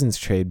DeMarcus Cousins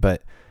trade,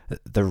 but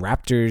the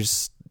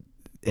Raptors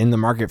in the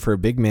market for a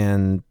big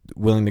man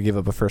willing to give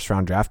up a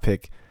first-round draft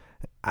pick,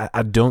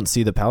 I don't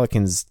see the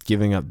Pelicans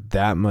giving up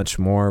that much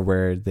more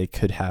where they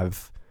could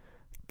have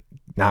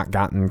not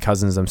gotten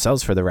Cousins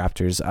themselves for the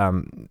Raptors.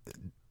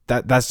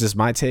 That's just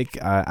my take.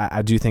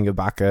 I do think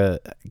Ibaka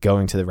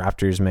going to the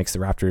Raptors makes the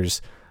Raptors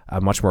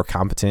much more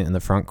competent in the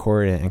front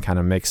court and kind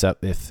of makes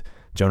up if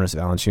Jonas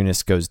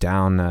Valanciunas goes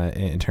down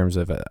in terms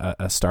of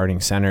a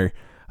starting center.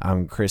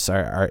 Chris,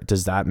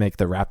 does that make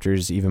the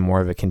Raptors even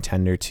more of a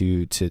contender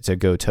to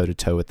go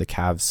toe-to-toe with the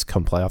Cavs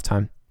come playoff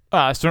time?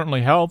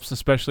 Certainly helps,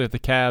 especially if the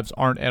Cavs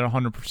aren't at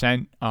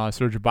 100%.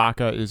 Serge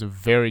Ibaka is a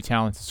very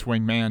talented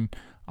swing man,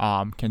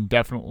 can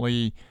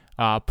definitely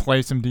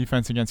play some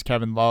defense against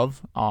Kevin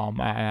Love.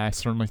 I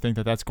certainly think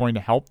that that's going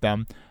to help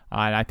them.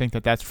 And I think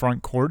that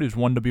front court is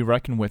one to be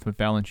reckoned with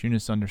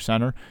Valanciunas under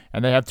center.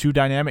 And they have two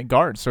dynamic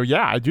guards. So,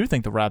 yeah, I do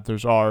think the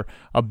Raptors are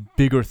a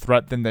bigger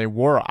threat than they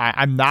were.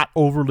 I'm not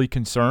overly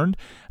concerned.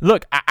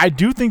 Look, I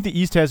do think the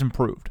East has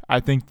improved.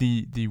 I think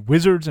the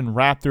Wizards and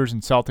Raptors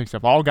and Celtics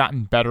have all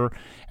gotten better,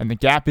 and the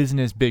gap isn't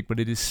as big, but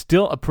it is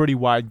still a pretty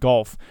wide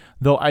gulf.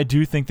 Though I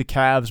do think the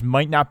Cavs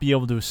might not be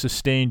able to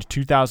sustain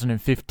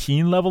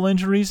 2015 level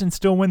injuries and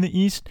still win the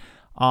East.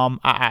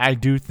 I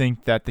do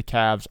think that the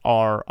Cavs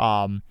are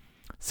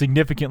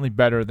significantly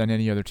better than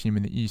any other team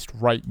in the East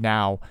right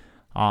now.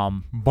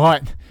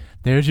 But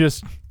they're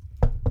just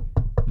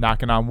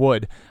knocking on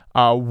wood.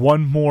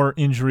 One more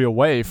injury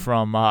away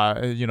from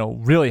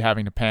really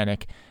having to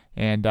panic.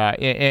 And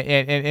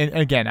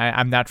again,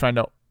 I'm not trying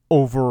to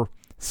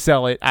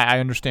oversell it. I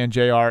understand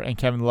JR and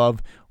Kevin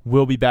Love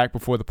will be back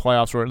before the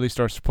playoffs, or at least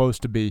are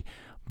supposed to be.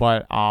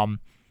 But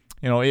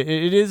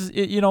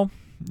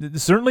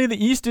certainly the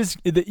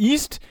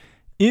East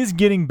is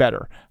getting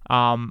better.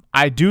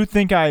 I do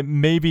think I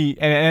maybe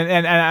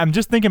and I'm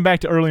just thinking back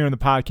to earlier in the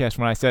podcast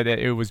when I said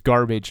it was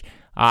garbage.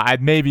 I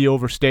maybe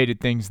overstated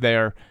things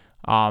there.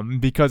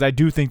 Because I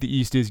do think the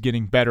East is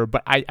getting better,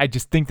 but I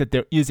just think that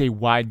there is a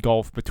wide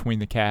gulf between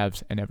the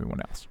Cavs and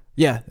everyone else.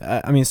 Yeah,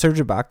 I mean, Serge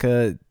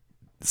Ibaka,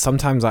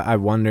 sometimes I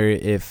wonder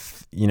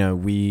if,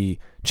 we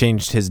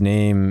changed his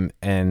name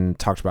and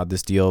talked about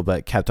this deal,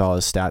 but kept all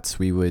his stats,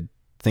 we would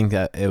think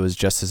that it was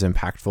just as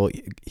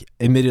impactful.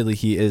 Admittedly,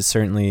 he is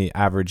certainly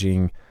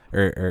averaging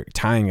or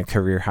tying a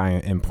career high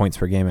in points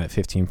per game at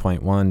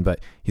 15.1, but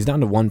he's down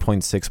to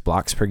 1.6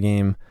 blocks per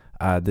game.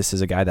 This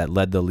is a guy that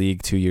led the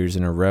league 2 years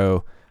in a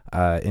row.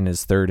 In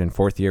his third and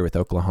fourth year with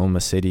Oklahoma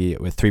City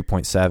with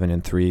 3.7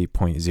 and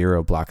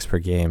 3.0 blocks per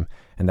game.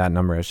 And that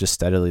number has just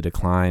steadily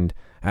declined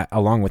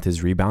along with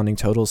his rebounding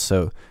totals.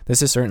 So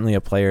this is certainly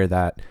a player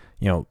that,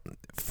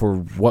 for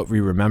what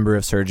we remember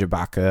of Serge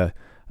Ibaka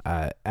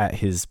at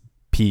his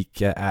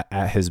peak,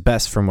 at his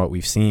best from what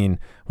we've seen,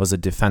 was a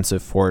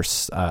defensive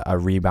force, a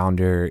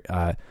rebounder,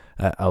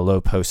 a low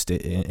post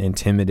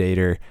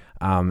intimidator.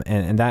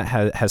 And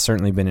that has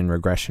certainly been in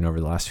regression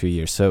over the last few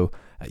years. So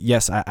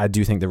yes, I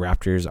do think the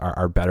Raptors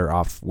are better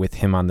off with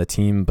him on the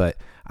team, but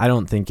I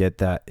don't think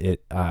that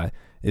it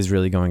is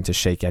really going to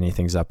shake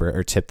anything up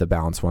or tip the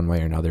balance one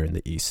way or another in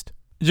the East.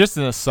 Just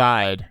an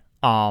aside,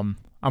 I'm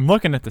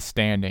looking at the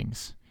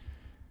standings.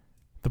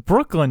 The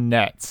Brooklyn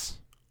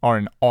Nets are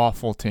an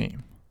awful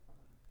team.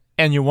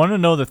 And you want to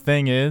know the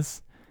thing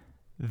is,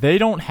 they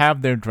don't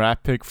have their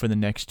draft pick for the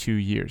next 2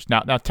 years.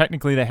 Now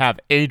technically they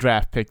have a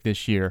draft pick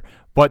this year,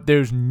 but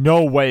there's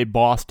no way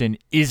Boston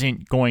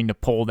isn't going to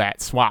pull that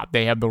swap.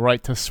 They have the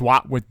right to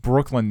swap with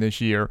Brooklyn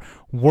this year.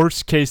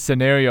 Worst case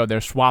scenario,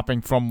 they're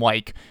swapping from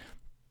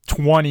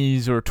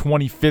 20s or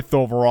 25th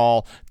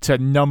overall to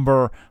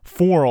number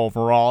 4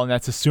 overall, and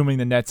that's assuming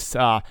the Nets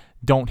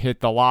don't hit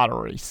the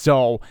lottery.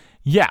 So,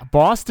 yeah,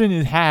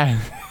 Boston's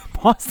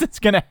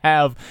going to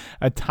have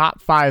a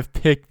top 5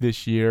 pick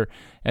this year,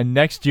 and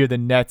next year the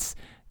Nets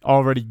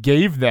already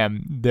gave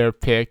them their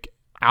pick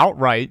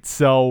outright.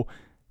 So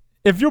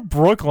if you're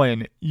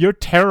Brooklyn, you're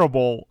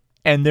terrible,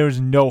 and there's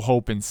no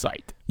hope in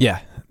sight. Yeah,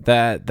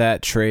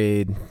 that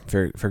trade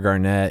for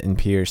Garnett and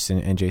Pierce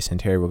and Jason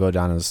Terry will go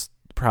down as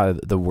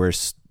probably the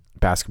worst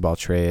basketball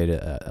trade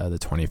of the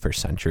 21st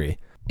century.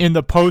 In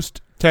the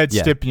post-Ted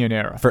Stipien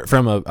era.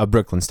 From a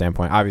Brooklyn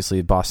standpoint,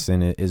 obviously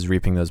Boston is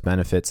reaping those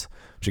benefits,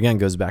 which again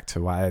goes back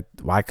to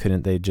why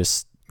couldn't they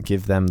just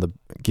give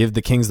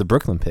the Kings the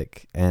Brooklyn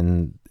pick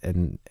and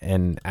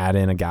add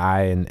in a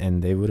guy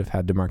and they would have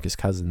had DeMarcus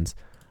Cousins.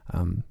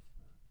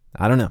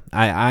 I don't know.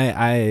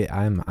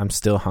 I'm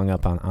still hung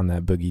up on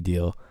that Boogie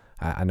deal.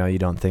 I know you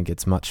don't think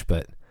it's much,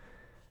 but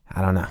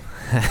I don't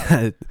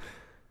know.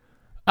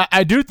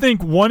 I do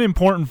think one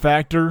important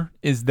factor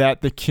is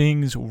that the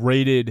Kings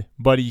rated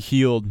Buddy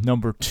Hield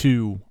number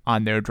 2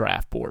 on their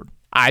draft board.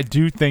 I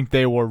do think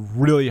they were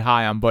really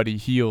high on Buddy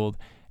Hield,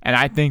 and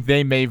I think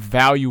they may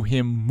value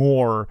him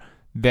more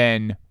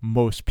than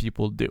most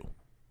people do.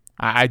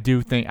 I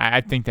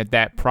think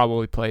that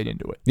probably played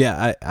into it.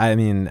 Yeah, I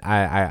mean,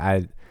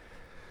 I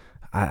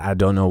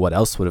don't know what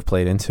else would have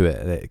played into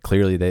it.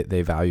 Clearly,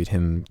 they valued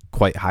him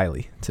quite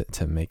highly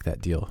to make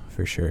that deal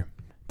for sure.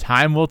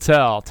 Time will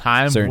tell.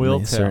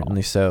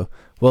 Certainly so.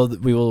 Well,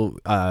 we will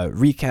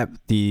recap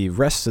the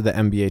rest of the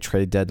NBA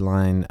trade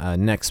deadline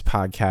next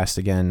podcast.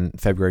 Again,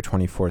 February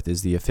 24th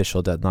is the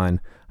official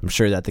deadline. I'm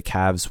sure that the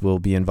Cavs will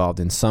be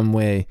involved in some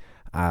way.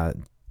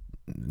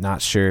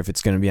 Not sure if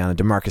it's going to be on a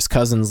DeMarcus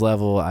Cousins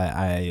level.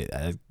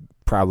 I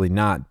probably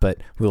not, but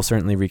we'll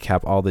certainly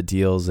recap all the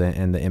deals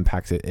and the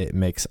impact it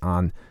makes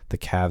on the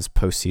Cavs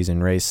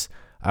postseason race.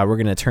 We're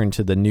going to turn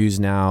to the news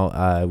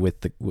now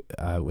with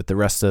the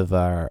rest of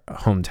our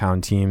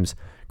hometown teams.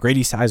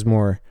 Grady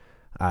Sizemore,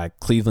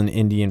 Cleveland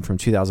Indian from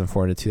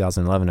 2004 to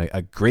 2011,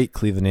 a great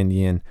Cleveland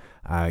Indian,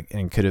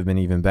 and could have been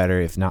even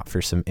better if not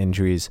for some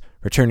injuries.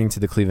 Returning to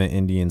the Cleveland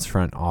Indians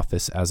front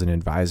office as an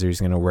advisor, he's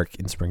going to work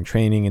in spring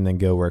training and then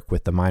go work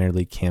with the minor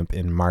league camp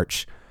in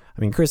March. I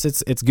mean, Chris,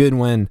 it's good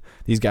when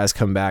these guys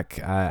come back.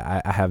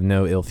 I have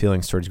no ill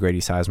feelings towards Grady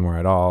Sizemore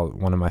at all.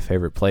 One of my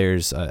favorite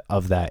players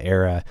of that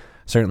era.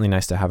 Certainly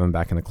nice to have him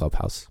back in the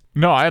clubhouse.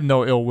 No, I have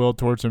no ill will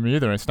towards him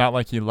either. It's not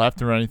like he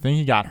left or anything.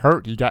 He got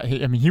hurt.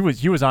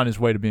 He was on his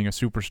way to being a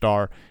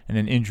superstar, and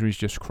then injuries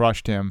just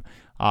crushed him.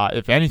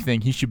 If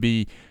anything, he should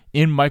be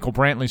in Michael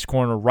Brantley's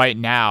corner right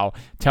now,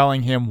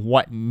 telling him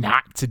what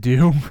not to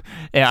do.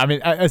 And I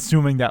mean,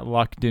 assuming that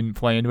luck didn't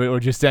play into it, or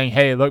just saying,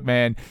 "Hey, look,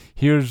 man,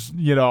 here's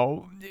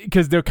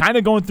because they're kind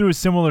of going through a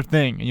similar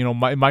thing."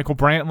 Michael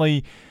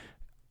Brantley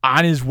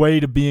on his way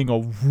to being a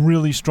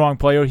really strong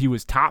player. He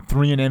was top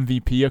 3 in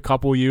MVP a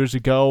couple years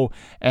ago,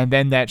 and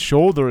then that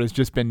shoulder has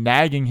just been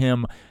nagging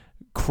him.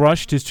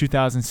 Crushed his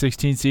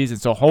 2016 season,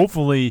 so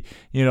hopefully,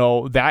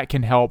 that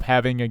can help,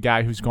 having a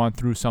guy who's gone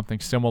through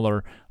something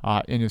similar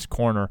in his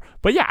corner.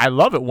 But yeah, I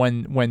love it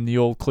when the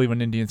old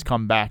Cleveland Indians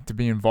come back to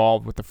be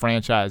involved with the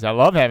franchise. I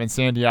love having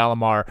Sandy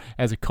Alomar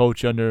as a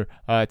coach under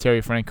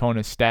Terry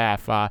Francona's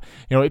staff.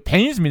 It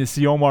pains me to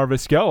see Omar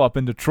Vizquel up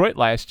in Detroit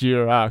last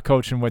year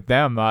coaching with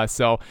them.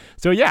 So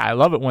yeah, I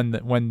love it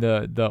when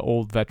the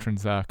old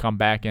veterans come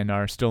back and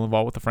are still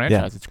involved with the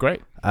franchise. Yeah. It's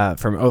great.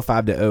 From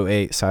 05 to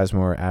 08,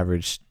 Sizemore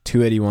averaged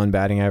 281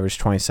 batting average,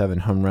 27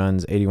 home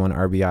runs, 81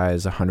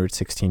 RBIs,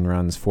 116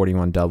 runs,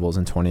 41 doubles,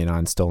 and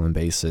 29 stolen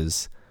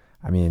bases.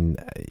 I mean,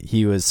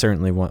 he was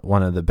certainly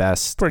one of the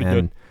best. Pretty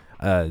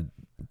good.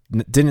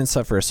 Didn't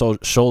suffer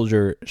a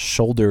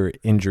shoulder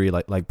injury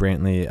like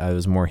Brantley. It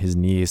was more his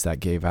knees that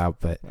gave out.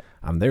 But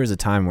there was a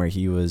time where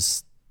he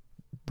was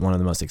one of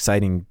the most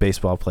exciting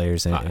baseball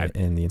players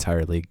in the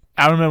entire league.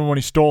 I remember when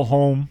he stole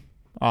home.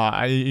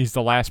 He's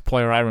the last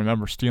player I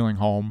remember stealing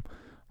home,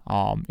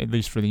 at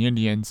least for the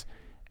Indians.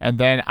 And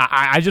then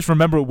I just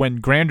remember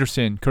when Curtis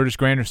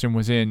Granderson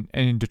was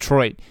in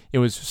Detroit, it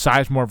was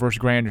Sizemore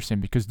versus Granderson,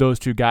 because those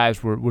two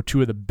guys were two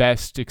of the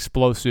best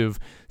explosive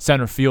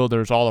center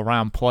fielders,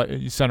 all-around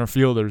center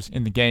fielders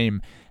in the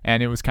game.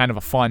 And it was kind of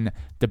a fun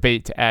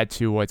debate to add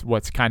to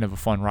what's kind of a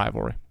fun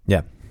rivalry.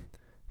 Yeah,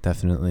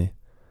 definitely.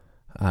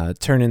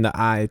 Turning the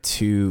eye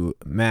to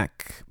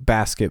MAC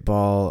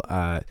basketball,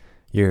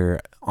 your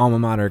alma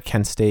mater,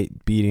 Kent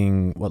State,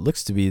 beating what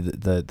looks to be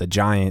the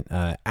giant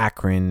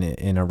Akron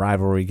in a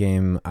rivalry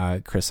game.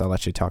 Chris, I'll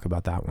let you talk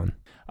about that one.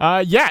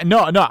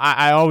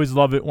 I always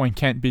love it when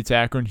Kent beats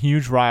Akron.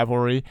 Huge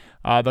rivalry.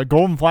 The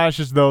Golden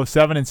Flashes, though,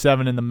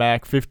 7-7 in the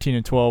MAC,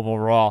 15-12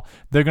 overall.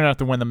 They're going to have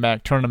to win the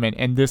MAC tournament,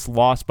 and this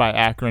loss by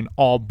Akron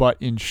all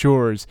but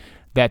ensures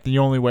that the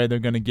only way they're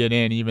going to get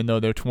in, even though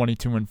they're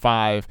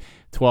 22-5,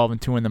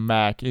 12-2 in the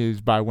MAC, is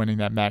by winning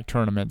that MAC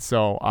tournament.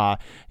 So, I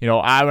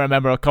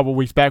remember a couple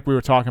weeks back we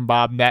were talking,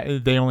 Bob,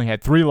 that they only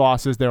had 3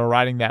 losses. They were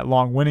riding that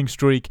long winning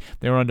streak.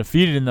 They were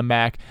undefeated in the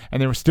MAC,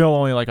 and they were still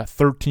only like a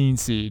 13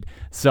 seed.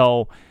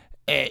 So,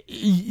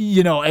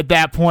 at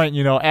that point,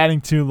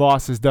 adding 2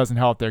 losses doesn't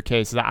help their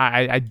case.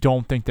 I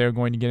don't think they're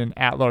going to get an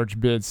at-large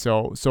bid.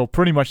 So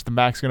pretty much the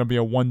MAC's going to be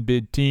a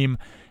one-bid team.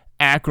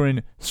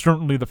 Akron,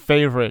 certainly the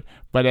favorite,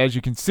 but as you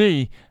can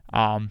see,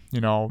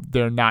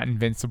 they're not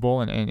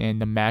invincible,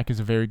 and the MAC is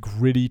a very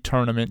gritty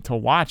tournament to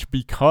watch,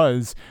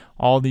 because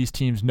all these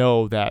teams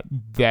know that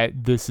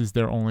this is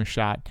their only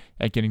shot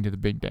at getting to the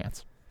big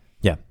dance.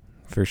 Yeah,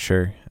 for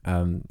sure.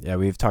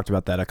 We've talked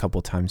about that a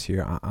couple times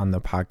here on the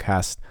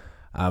podcast.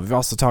 We've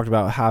also talked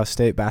about Ohio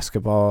State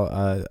basketball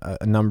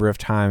a number of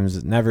times.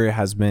 It never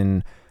has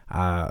been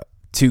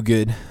too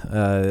good,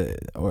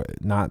 or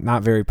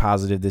not very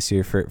positive this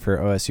year for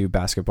OSU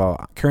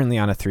basketball. Currently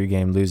on a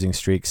 3-game losing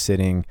streak,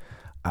 sitting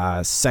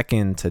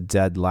second to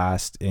dead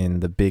last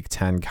in the Big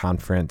Ten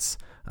Conference.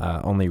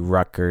 Only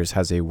Rutgers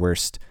has a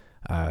worse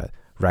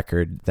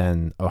record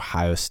than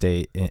Ohio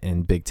State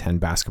in Big Ten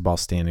basketball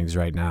standings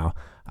right now.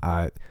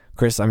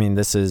 Chris, I mean,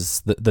 this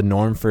is the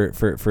norm for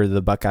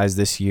the Buckeyes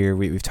this year.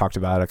 We've talked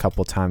about it a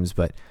couple times,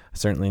 but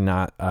certainly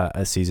not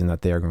a season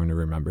that they are going to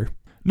remember.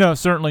 No,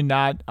 certainly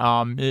not.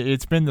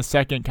 It's been the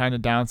second kind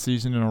of down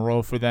season in a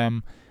row for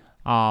them.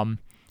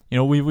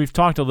 We've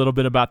talked a little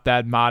bit about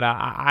Thad Matta.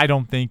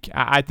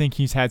 I think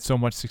he's had so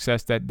much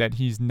success that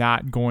he's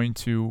not going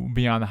to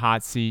be on the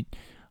hot seat.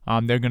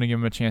 They're going to give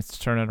him a chance to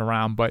turn it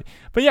around. But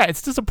yeah,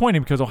 it's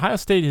disappointing because Ohio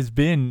State has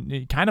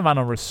been kind of on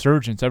a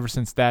resurgence ever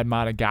since Thad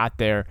Matta got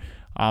there,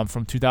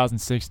 from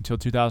 2006 until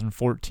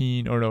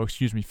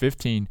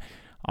 2015.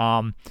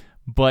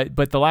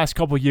 But the last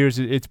couple of years,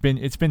 it's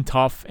been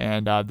tough,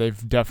 and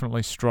they've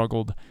definitely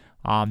struggled.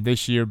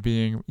 This year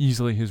being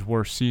easily his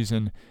worst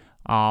season.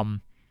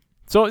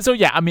 So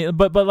yeah, I mean,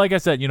 but like I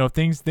said,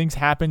 things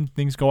happen,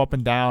 things go up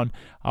and down.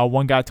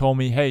 One guy told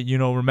me, hey,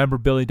 remember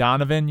Billy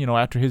Donovan?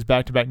 After his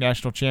back-to-back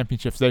national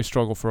championships, they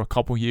struggled for a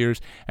couple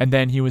years, and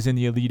then he was in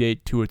the Elite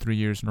Eight 2 or 3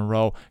 years in a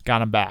row,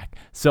 got him back.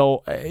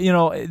 So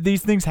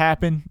these things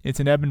happen. It's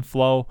an ebb and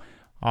flow.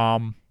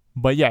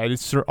 But yeah,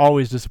 it's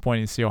always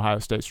disappointing to see Ohio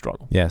State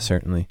struggle. Yeah,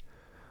 certainly.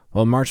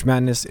 Well, March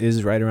Madness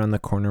is right around the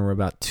corner. We're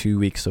about 2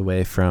 weeks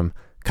away from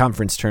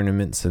conference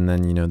tournaments, and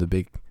then the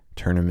big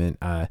tournament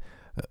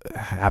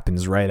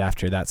happens right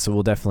after that. So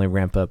we'll definitely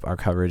ramp up our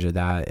coverage of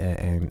that,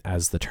 and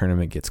as the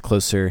tournament gets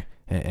closer,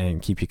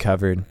 and keep you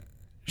covered.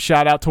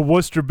 Shout out to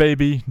Worcester,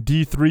 baby.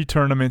 D3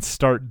 tournaments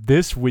start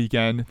this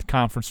weekend. The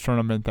conference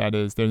tournament, that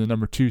is. They're the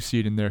number 2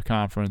 seed in their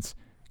conference.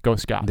 Go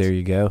Scots. There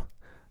you go.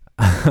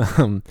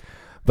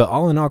 But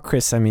all in all,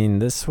 Chris, I mean,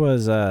 this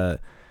was,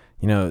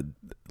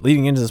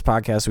 leading into this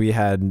podcast, we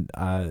had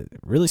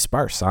really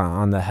sparse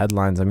on the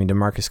headlines. I mean,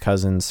 DeMarcus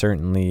Cousins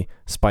certainly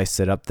spiced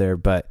it up there,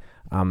 but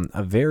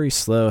a very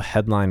slow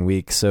headline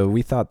week. So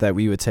we thought that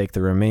we would take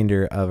the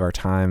remainder of our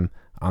time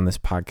on this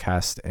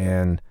podcast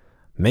and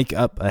make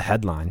up a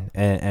headline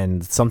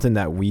and something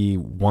that we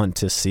want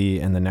to see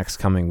in the next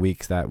coming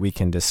week that we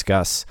can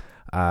discuss.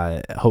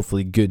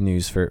 Hopefully good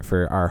news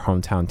for our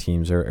hometown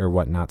teams or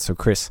whatnot. So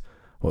Chris,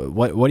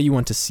 what do you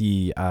want to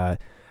see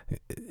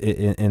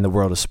in the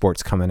world of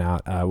sports coming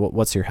out?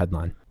 What's your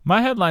headline?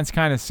 My headline's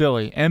kind of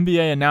silly.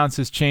 NBA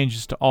announces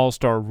changes to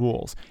All-Star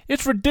rules.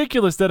 It's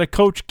ridiculous that a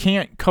coach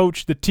can't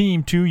coach the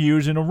team 2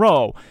 years in a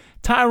row.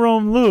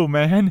 Tyronn Lue,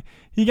 man,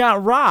 he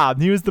got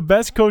robbed. He was the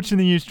best coach in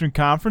the Eastern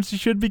Conference. He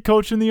should be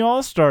coaching the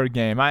All-Star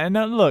game.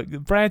 Look,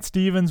 Brad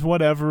Stevens,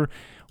 whatever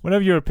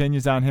your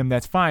opinions on him,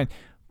 that's fine.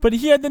 But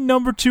he had the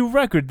number 2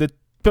 record.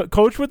 The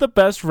coach with the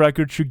best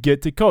record should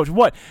get to coach.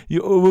 What?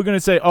 We're going to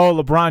say,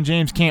 LeBron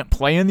James can't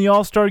play in the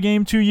All-Star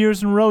game 2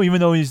 years in a row,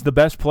 even though he's the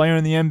best player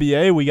in the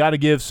NBA. We got to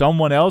give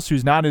someone else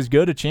who's not as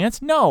good a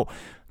chance? No.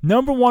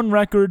 Number 1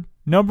 record,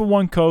 number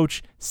 1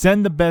 coach,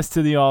 send the best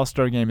to the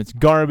All-Star game. It's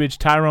garbage.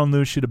 Tyronn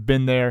Lue should have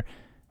been there.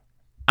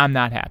 I'm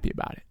not happy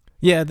about it.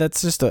 Yeah,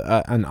 that's just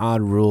an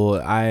odd rule.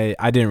 I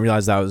didn't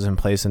realize that was in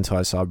place until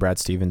I saw Brad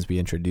Stevens be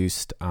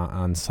introduced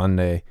on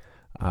Sunday.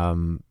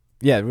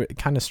 Yeah,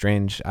 kind of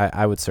strange.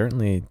 I would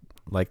certainly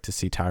like to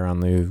see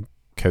Tyronn Lue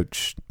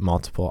coach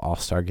multiple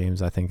All-Star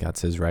games. I think that's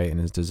his right and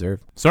his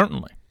deserved.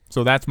 Certainly.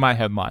 So that's my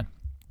headline.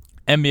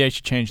 NBA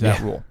should change that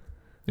rule.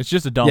 It's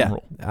just a dumb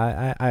rule.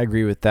 I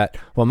agree with that.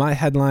 Well, my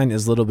headline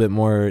is a little bit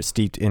more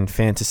steeped in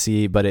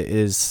fantasy, but it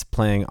is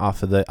playing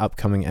off of the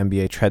upcoming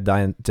NBA trade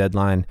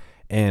deadline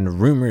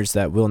and rumors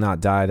that will not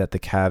die that the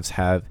Cavs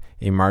have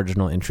a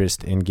marginal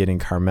interest in getting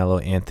Carmelo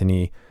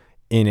Anthony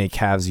in a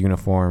Cavs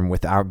uniform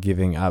without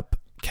giving up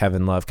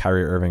Kevin Love,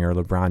 Kyrie Irving, or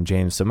LeBron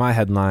James. So my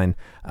headline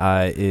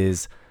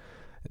is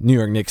New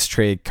York Knicks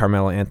trade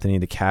Carmelo Anthony,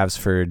 the Cavs,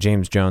 for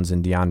James Jones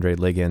and DeAndre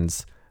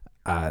Liggins.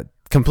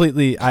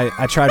 Completely,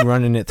 I tried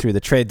running it through the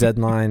trade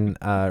deadline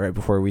right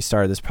before we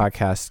started this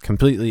podcast.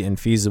 Completely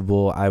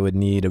infeasible. I would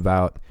need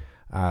about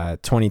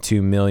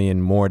 $22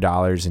 million more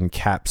in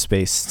cap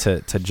space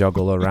to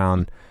juggle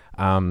around.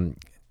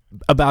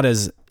 About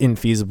as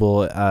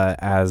infeasible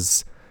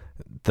as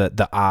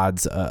the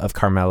odds of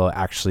Carmelo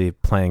actually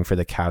playing for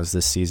the Cavs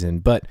this season,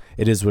 but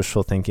it is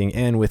wishful thinking.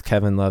 And with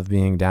Kevin Love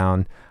being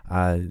down,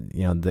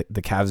 the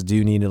Cavs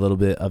do need a little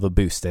bit of a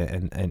boost,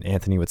 and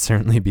Anthony would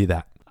certainly be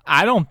that.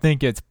 I don't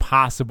think it's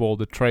possible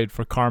to trade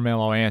for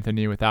Carmelo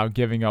Anthony without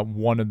giving up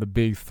one of the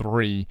big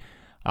 3.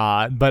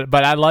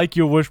 But I like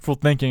your wishful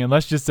thinking, and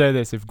let's just say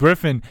this: if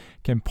Griffin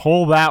can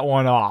pull that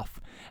one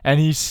off, and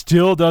he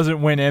still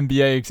doesn't win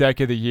NBA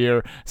Executive of the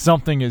Year,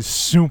 something is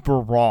super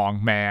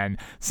wrong, man.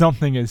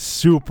 Something is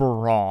super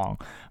wrong.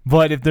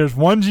 But if there's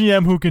one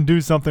GM who can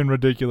do something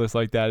ridiculous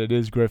like that, it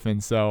is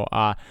Griffin. So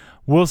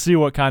we'll see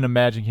what kind of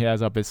magic he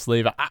has up his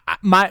sleeve.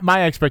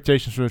 My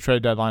expectations for the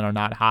trade deadline are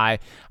not high.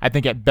 I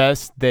think at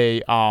best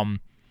they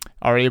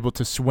are able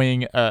to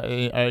swing, for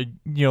a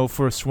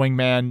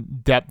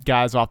swingman, depth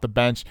guys off the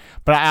bench.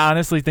 But I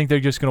honestly think they're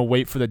just going to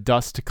wait for the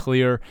dust to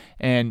clear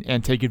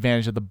and take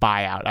advantage of the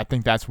buyout. I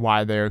think that's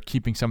why they're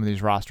keeping some of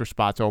these roster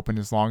spots open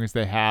as long as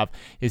they have,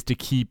 is to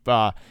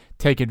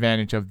take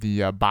advantage of the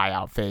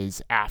buyout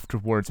phase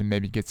afterwards and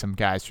maybe get some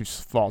guys who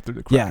fall through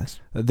the cracks.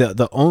 Yeah,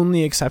 the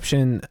only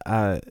exception,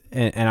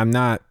 and I'm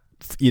not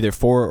either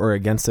for or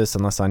against this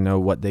unless I know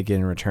what they get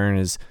in return,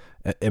 is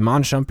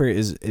Iman Shumpert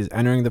is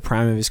entering the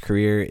prime of his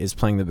career, is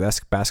playing the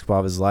best basketball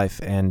of his life,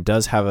 and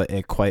does have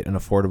a quite an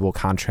affordable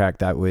contract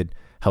that would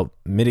help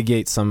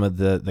mitigate some of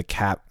the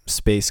cap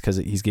space, because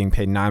he's getting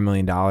paid $9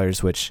 million,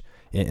 which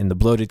in the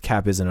bloated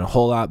cap isn't a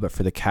whole lot, but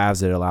for the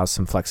Cavs it allows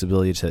some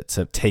flexibility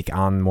to take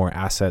on more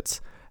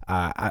assets.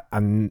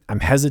 I'm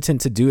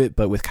hesitant to do it,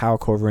 but with Kyle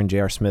Korver and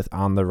J.R. Smith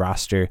on the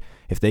roster,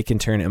 if they can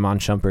turn Iman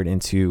Shumpert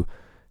into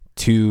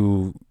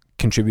 2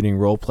 contributing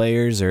role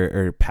players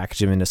or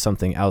package him into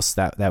something else,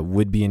 that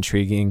would be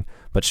intriguing.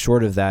 But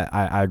short of that,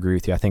 I agree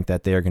with you. I think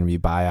that they are going to be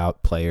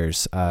buyout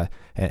players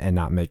and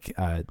not make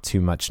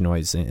too much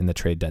noise in the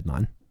trade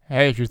deadline.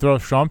 Hey, if you throw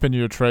Shump into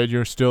your trade,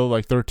 you're still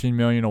like $13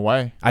 million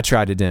away. I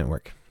tried, it didn't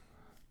work.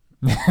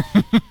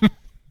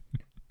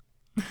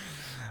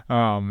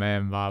 Oh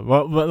man, Bob.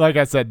 Well, like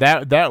I said,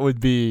 that would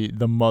be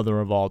the mother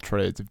of all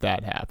trades if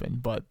that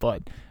happened. But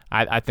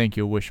I think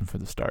you're wishing for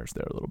the stars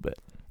there a little bit.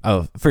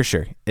 Oh, for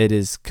sure. It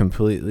is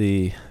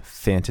completely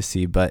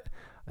fantasy, but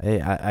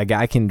a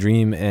guy can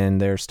dream, and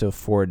there are still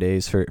 4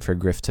 days for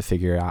Griff to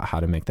figure out how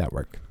to make that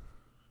work.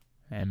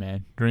 Hey,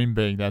 man, dream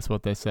big. That's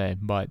what they say.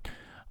 But,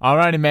 all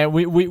righty, man.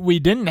 We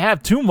didn't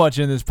have too much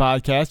in this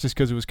podcast just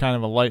because it was kind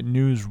of a light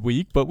news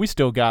week, but we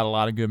still got a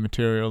lot of good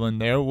material in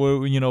there.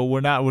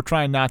 We're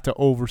trying not to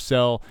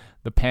oversell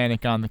the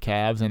panic on the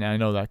Cavs, and I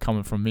know that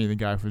coming from me, the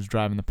guy who's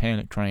driving the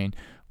panic train.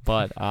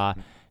 But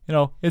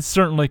it's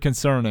certainly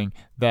concerning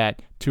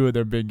that 2 of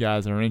their big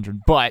guys are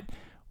injured. But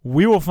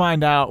we will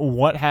find out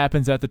what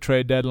happens at the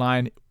trade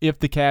deadline, if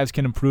the Cavs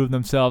can improve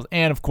themselves,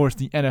 and, of course,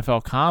 the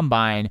NFL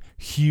Combine,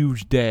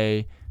 huge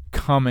day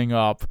coming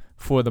up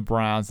for the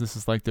Browns. This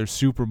is like their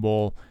Super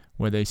Bowl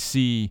where they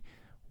see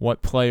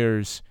what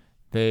players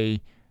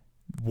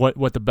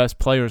what the best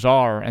players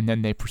are, and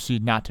then they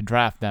proceed not to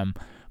draft them.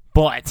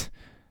 But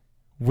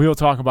We'll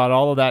talk about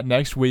all of that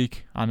next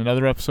week on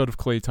another episode of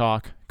Clee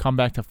Talk. Come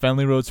back to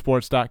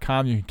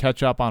FenleyRoadSports.com. You can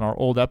catch up on our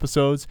old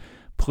episodes.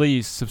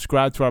 Please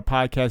subscribe to our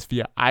podcast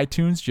via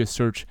iTunes. Just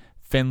search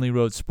Fenley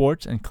Road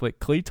Sports and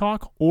click Clee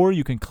Talk, or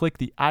you can click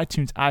the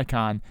iTunes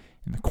icon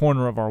in the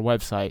corner of our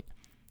website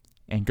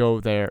and go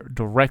there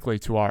directly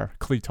to our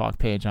Clee Talk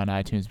page on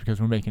iTunes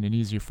because we're making it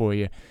easier for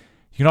you.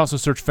 You can also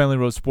search Fenley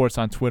Road Sports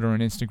on Twitter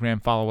and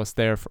Instagram. Follow us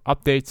there for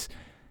updates.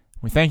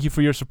 We thank you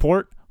for your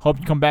support.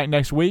 Hope you come back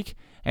next week.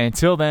 And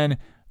until then,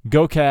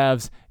 go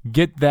Cavs.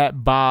 Get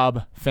that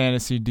Bob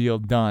fantasy deal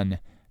done.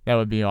 That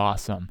would be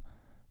awesome.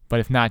 But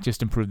if not,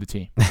 just improve the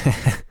team.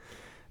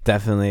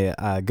 Definitely.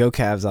 Go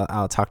Cavs.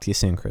 I'll talk to you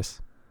soon,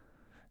 Chris.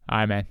 All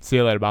right, man. See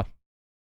you later, Bob.